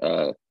talk.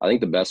 I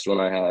think the best one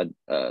I had,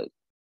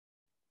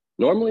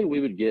 normally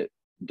we would get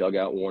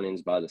dugout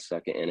warnings by the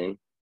second inning,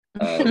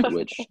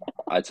 which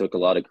I took a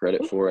lot of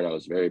credit for, and I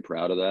was very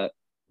proud of that.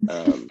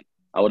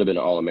 I would have been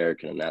an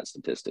All-American in that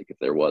statistic if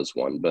there was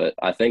one. But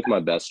I think my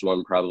best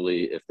one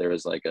probably if there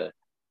was like a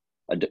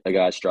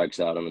guy strikes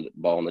out on the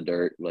ball in the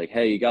dirt, like,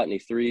 "Hey, you got any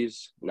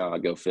threes?" "No, I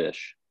go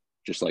fish,"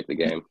 just like the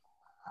game.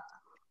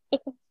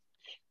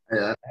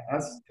 Yeah,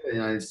 that's you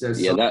know,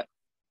 Yeah,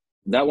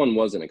 that one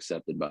wasn't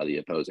accepted by the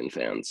opposing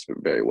fans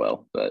very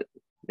well, but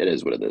it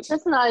is what it is.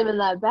 That's not even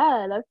that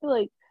bad. I feel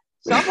like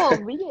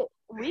softball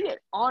we get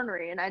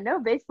ornery, and I know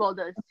baseball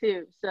does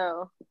too.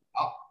 So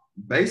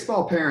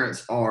baseball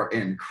parents are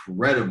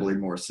incredibly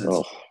more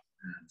sensitive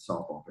than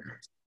softball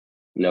parents.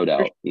 No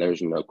doubt.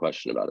 There's no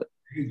question about it.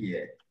 They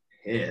get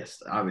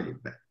pissed. I mean,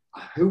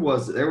 who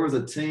was it? There was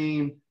a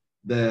team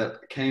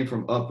that came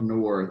from up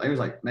north. I think it was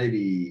like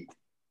maybe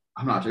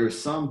I'm not sure. There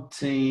was some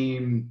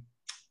team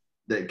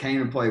that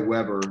came to play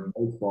Weber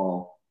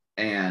baseball,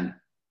 and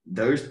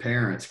those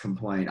parents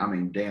complained. I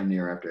mean, damn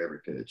near after every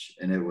pitch,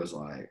 and it was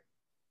like,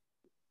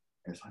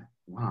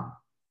 wow.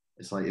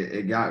 It's like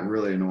it got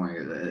really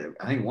annoying.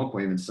 I think at one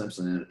point even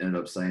Simpson ended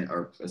up saying,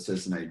 our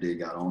assistant AD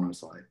got on.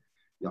 It's like,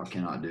 y'all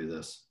cannot do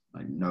this.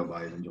 Like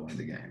nobody's enjoying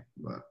the game.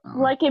 But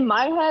like in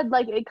my head,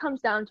 like it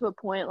comes down to a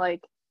point,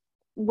 like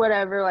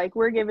whatever, like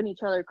we're giving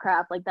each other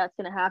crap, like that's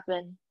gonna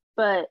happen.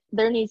 But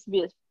there needs to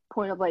be a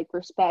point of like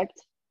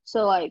respect.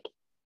 So like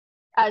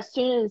as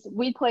soon as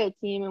we play a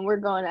team and we're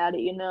going at it,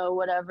 you know,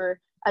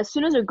 whatever, as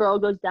soon as a girl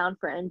goes down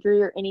for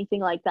injury or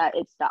anything like that,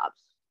 it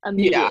stops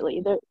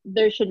immediately. Yeah.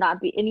 There should not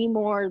be any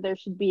more. There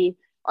should be,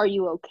 are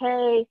you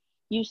okay?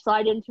 You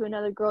slide into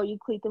another girl, you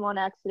cleat them on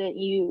accident,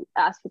 you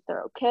ask if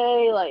they're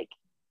okay. Like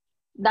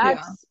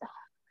that's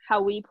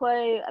how we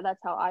play. That's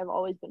how I've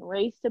always been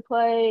raised to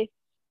play.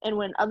 And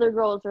when other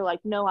girls are like,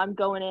 no, I'm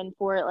going in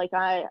for it, like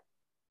I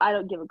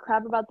don't give a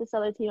crap about this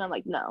other team, I'm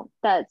like, no,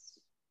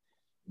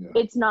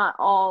 it's not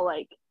all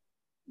like,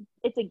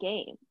 it's a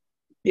game.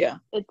 Yeah.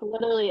 It's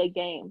literally a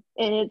game.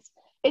 And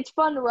it's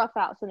fun to rough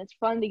out, and it's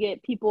fun to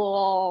get people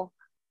all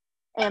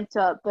amped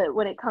up. But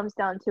when it comes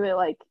down to it,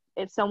 like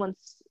if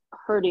someone's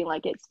hurting,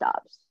 like it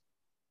stops.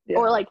 Yeah.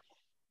 Or like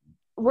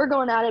we're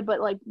going at it,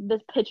 but like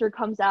this pitcher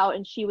comes out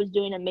and she was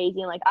doing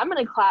amazing. Like I'm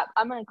gonna clap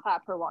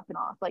her walking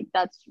off. Like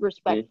that's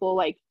respectful. Mm-hmm.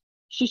 Like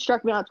she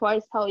struck me out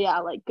twice. Hell yeah.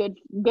 Like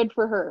good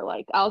for her.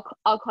 Like I'll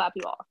clap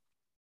you off.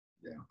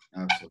 Yeah,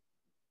 absolutely.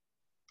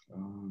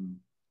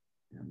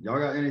 Y'all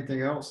got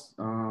anything else?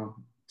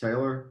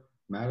 Taylor,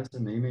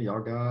 Madison, Mimi, y'all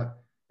got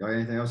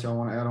anything else y'all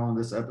want to add on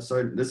this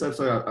episode? This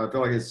episode, I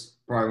feel like it's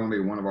probably going to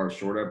be one of our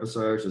short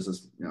episodes. Just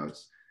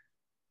it's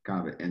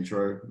kind of an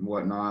intro and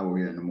whatnot. We'll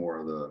get into more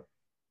of the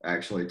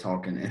actually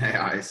talking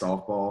NAIA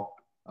softball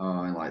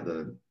and like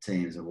the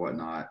teams and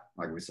whatnot,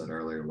 like we said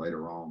earlier,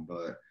 later on.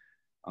 But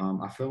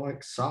I feel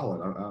like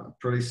a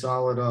pretty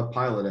solid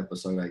pilot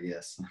episode, I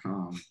guess.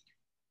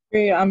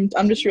 I'm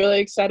just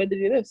really excited to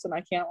do this, and I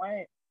can't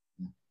wait.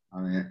 I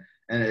mean,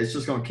 and it's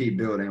just going to keep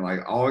building.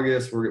 Like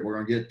August, we're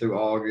going to get through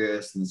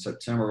August, and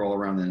September roll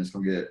around. Then it's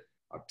going to get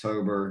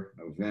October,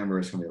 November.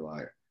 It's going to be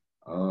like,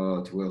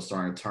 it's wheels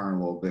starting to turn a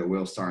little bit.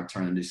 Wheels starting to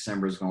turn, and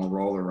December is going to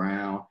roll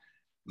around.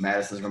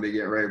 Madison's going to be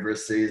getting ready for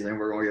his season.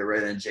 We're going to get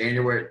ready in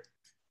January.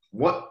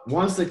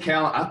 Once the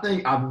calendar, I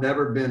think I've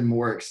never been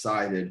more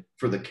excited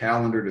for the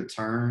calendar to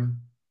turn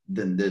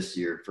than this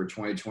year for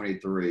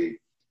 2023.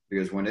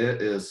 because when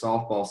it is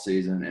softball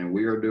season and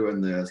we are doing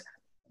this,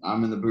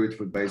 I'm in the booth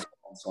with baseball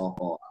and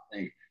softball.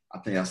 I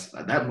think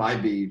that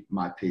might be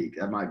my peak.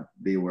 That might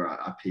be where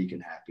I peak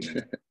in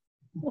happiness.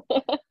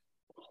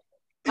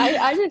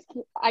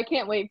 I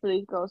can't wait for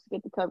these girls to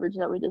get the coverage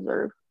that we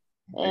deserve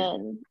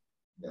and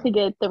to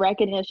get the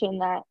recognition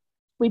that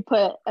we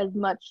put as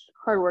much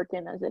hard work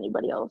in as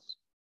anybody else.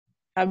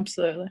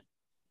 Absolutely.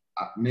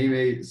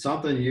 Mimi,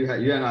 something you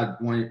had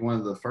one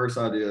of the first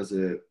ideas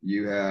that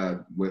you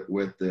had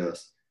with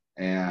this,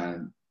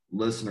 and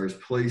listeners,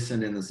 please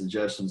send in the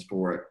suggestions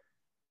for it.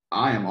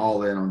 I am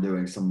all in on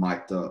doing some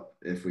mic'd up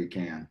if we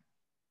can.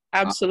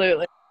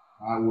 Absolutely.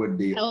 I would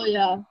be. Hell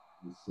yeah.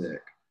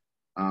 Sick.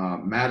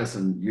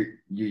 Madison,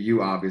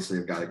 you obviously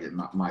have got to get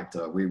mic'd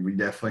up. We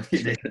definitely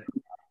need it.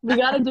 We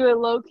got to do it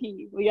low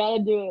key.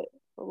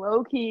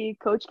 Low key.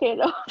 Coach can't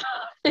know.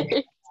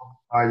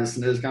 All right,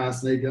 just kind of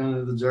sneak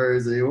under the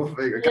jersey. We'll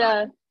figure.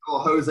 Yeah.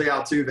 Jose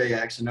Altuve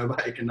action.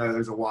 Nobody can know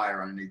there's a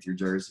wire underneath your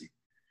jersey.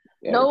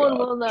 No one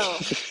will know.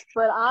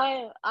 But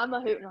I'm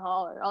a hoot and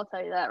holler. I'll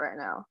tell you that right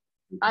now.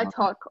 I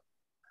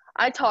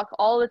talk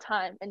all the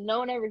time, and no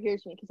one ever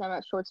hears me because I'm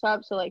at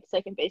shortstop. So like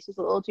second base is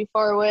a little too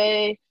far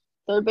away,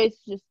 third base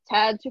is just a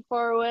tad too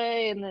far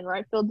away, and then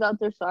right field's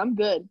out there. So I'm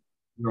good.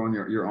 You're on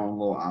your own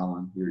little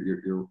island.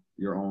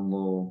 Your own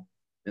little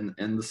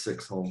in the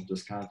six hole,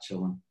 just kind of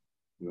chilling,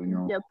 doing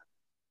your own. Yep.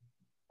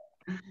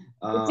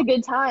 It's a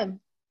good time.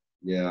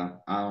 Yeah,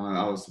 I don't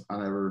know. I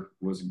never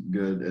was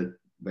good at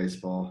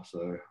baseball,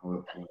 so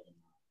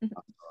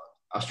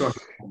I struggled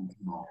with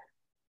baseball.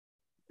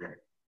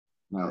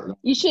 No.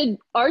 You should.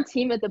 Our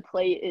team at the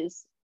plate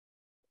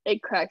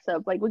it cracks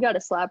up. Like we got a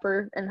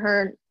slapper, and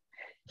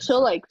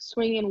she'll like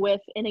swing and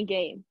whiff in a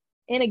game,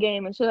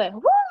 and she's like,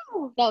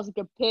 "Woo, that was a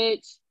good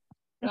pitch."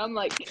 And I'm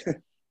like,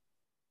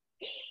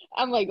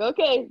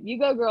 okay, you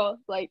go, girl.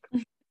 Like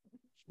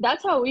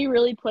that's how we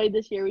really played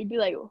this year. We'd be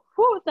like,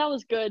 "Whoo, that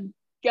was good.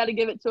 Got to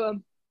give it to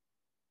him."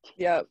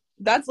 Yeah,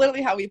 that's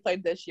literally how we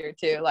played this year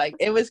too. Like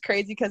it was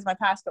crazy because my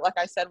past, like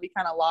I said, we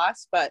kind of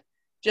lost, but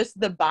just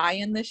the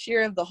buy-in this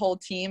year of the whole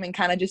team and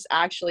kind of just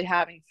actually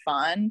having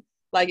fun.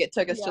 Like it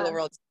took us to the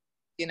world,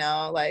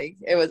 like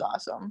it was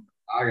awesome.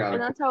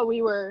 And that's how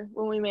we were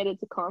when we made it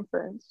to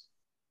conference.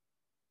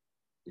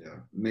 Yeah.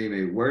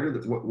 Mimi,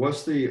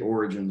 what's the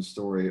origin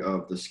story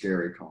of the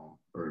scary cone?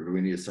 Or do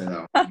we need to say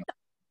that?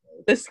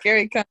 The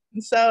scary cone.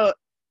 So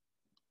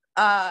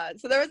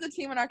there was a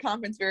team in our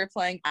conference we were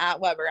playing at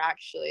Weber,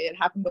 actually. It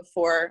happened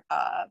before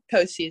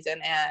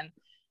postseason, and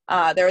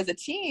there was a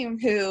team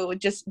who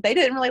they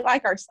didn't really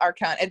like our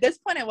cone. At this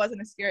point, it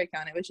wasn't a scary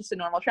cone. It was just a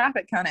normal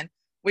traffic cone, and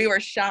we were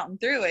shouting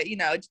through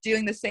it,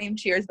 doing the same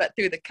cheers, but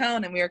through the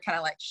cone, and we were kind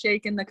of like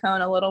shaking the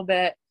cone a little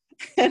bit.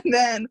 And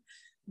then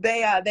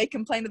they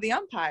complained to the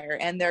umpire,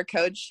 and their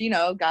coach,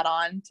 got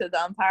on to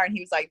the umpire, and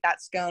he was like,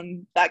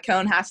 that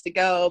cone has to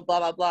go, blah,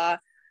 blah, blah.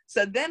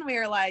 So then we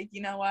were like,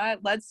 you know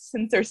what,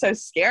 since they're so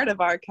scared of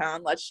our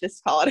cone, let's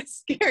just call it a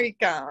scary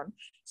cone.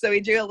 So we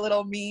drew a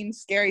little mean,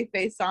 scary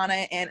face on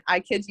it, and I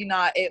kid you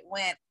not, it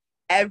went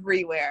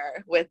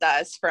everywhere with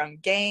us, from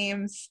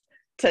games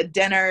to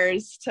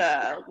dinners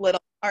to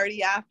little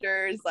party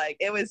afters. Like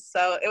it was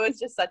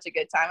just such a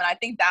good time, and I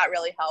think that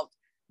really helped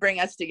bring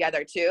us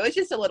together too. It was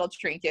just a little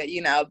trinket,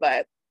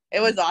 but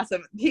it was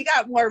awesome. He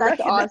got more.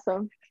 That's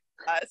awesome.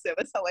 Us. It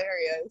was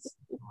hilarious.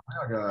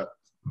 I got.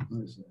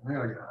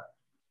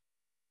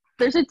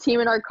 There's a team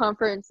in our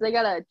conference. They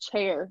got a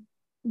chair,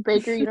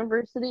 Baker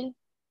University.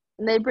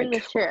 And they bring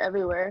this chair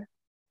everywhere.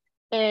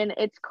 And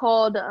it's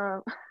called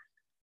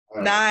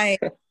Nice.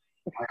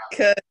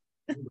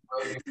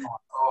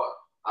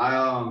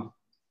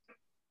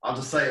 I'll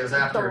just say it was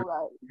after a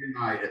good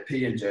night at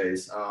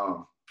P&J's.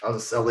 I'll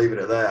leave it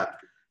at that.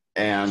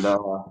 And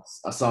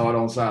I saw it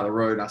on the side of the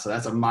road, and I said,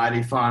 "That's a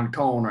mighty fine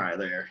cone right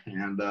there."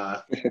 And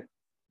now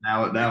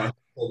it's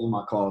in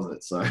my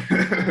closet. So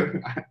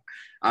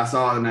I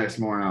saw it the next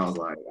morning. I was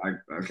like,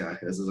 "Okay,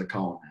 this is a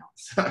cone now."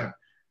 So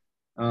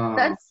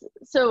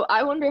so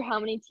I wonder how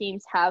many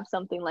teams have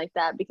something like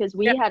that, because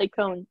we had a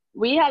cone.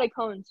 We had a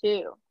cone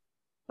too,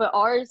 but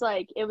ours,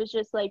 like, it was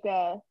just like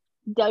a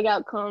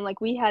dugout cone.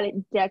 Like we had it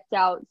decked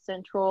out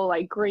central,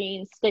 like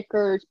green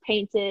stickers,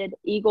 painted,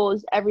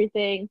 Eagles,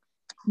 everything.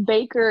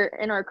 Baker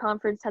in our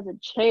conference has a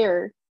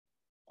chair,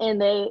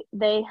 and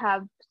they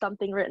have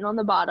something written on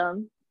the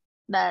bottom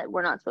that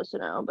we're not supposed to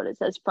know, but it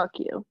says "fuck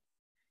you,"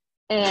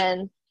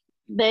 and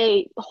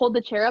they hold the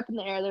chair up in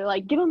the air. They're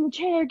like, "Give him the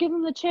chair, give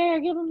him the chair,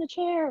 give him the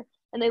chair,"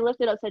 and they lift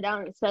it upside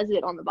down, and it says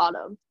it on the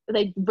bottom.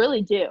 They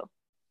really do,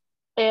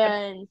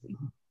 and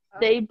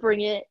they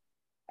bring it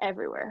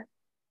everywhere.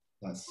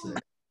 That's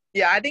sick.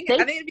 Yeah, I think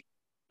it'd be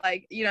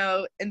like,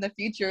 in the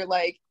future,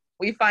 like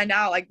we find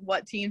out like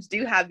what teams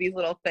do have these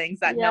little things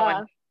that no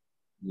one.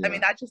 Yeah. I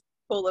mean, that's just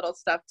cool little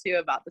stuff too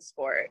about the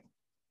sport.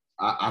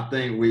 I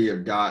think we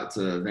have got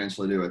to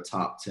eventually do a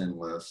top 10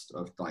 list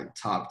of like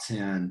top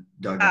 10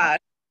 dugout.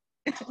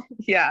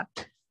 Yeah,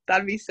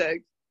 that'd be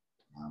sick.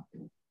 All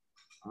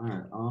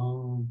right.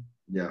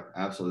 Yeah,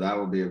 absolutely. That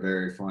would be a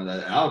very fun.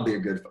 That would be a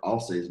good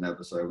all-season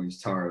episode. We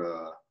start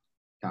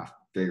kind of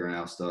figuring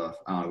out stuff.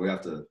 We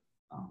have to,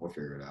 we'll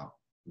figure it out,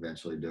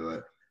 eventually do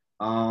it.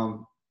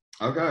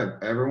 Okay,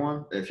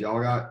 everyone, if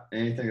y'all got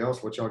anything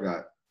else, what y'all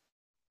got?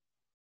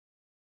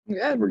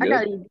 Good. We're I good.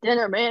 gotta eat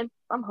dinner, man.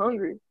 I'm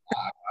hungry.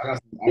 I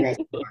got some chicken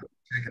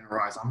and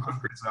rice. I'm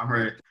hungry, so I'm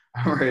ready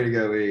to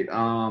go eat.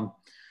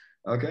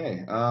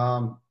 Okay.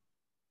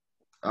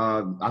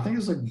 I think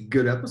it's a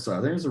good episode.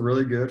 I think it's a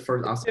really good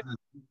first.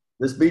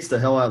 This beats the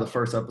hell out of the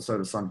first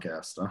episode of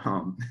Suncast.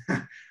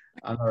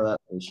 I know that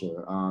for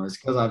sure. It's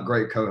because I have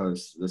great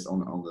co-hosts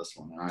on this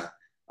one. I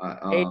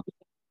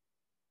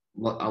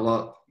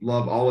love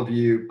all of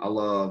you. I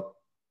love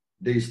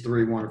these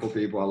three wonderful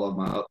people. I love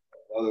my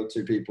other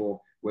two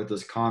people with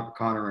us,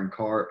 Connor and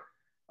Cart.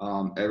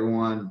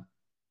 Everyone,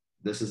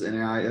 this is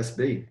NAIA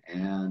SB,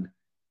 and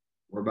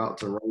we're about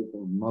to raise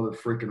the mother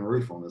freaking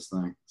roof on this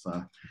thing.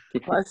 So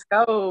Let's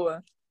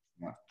go.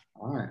 yeah.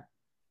 All right.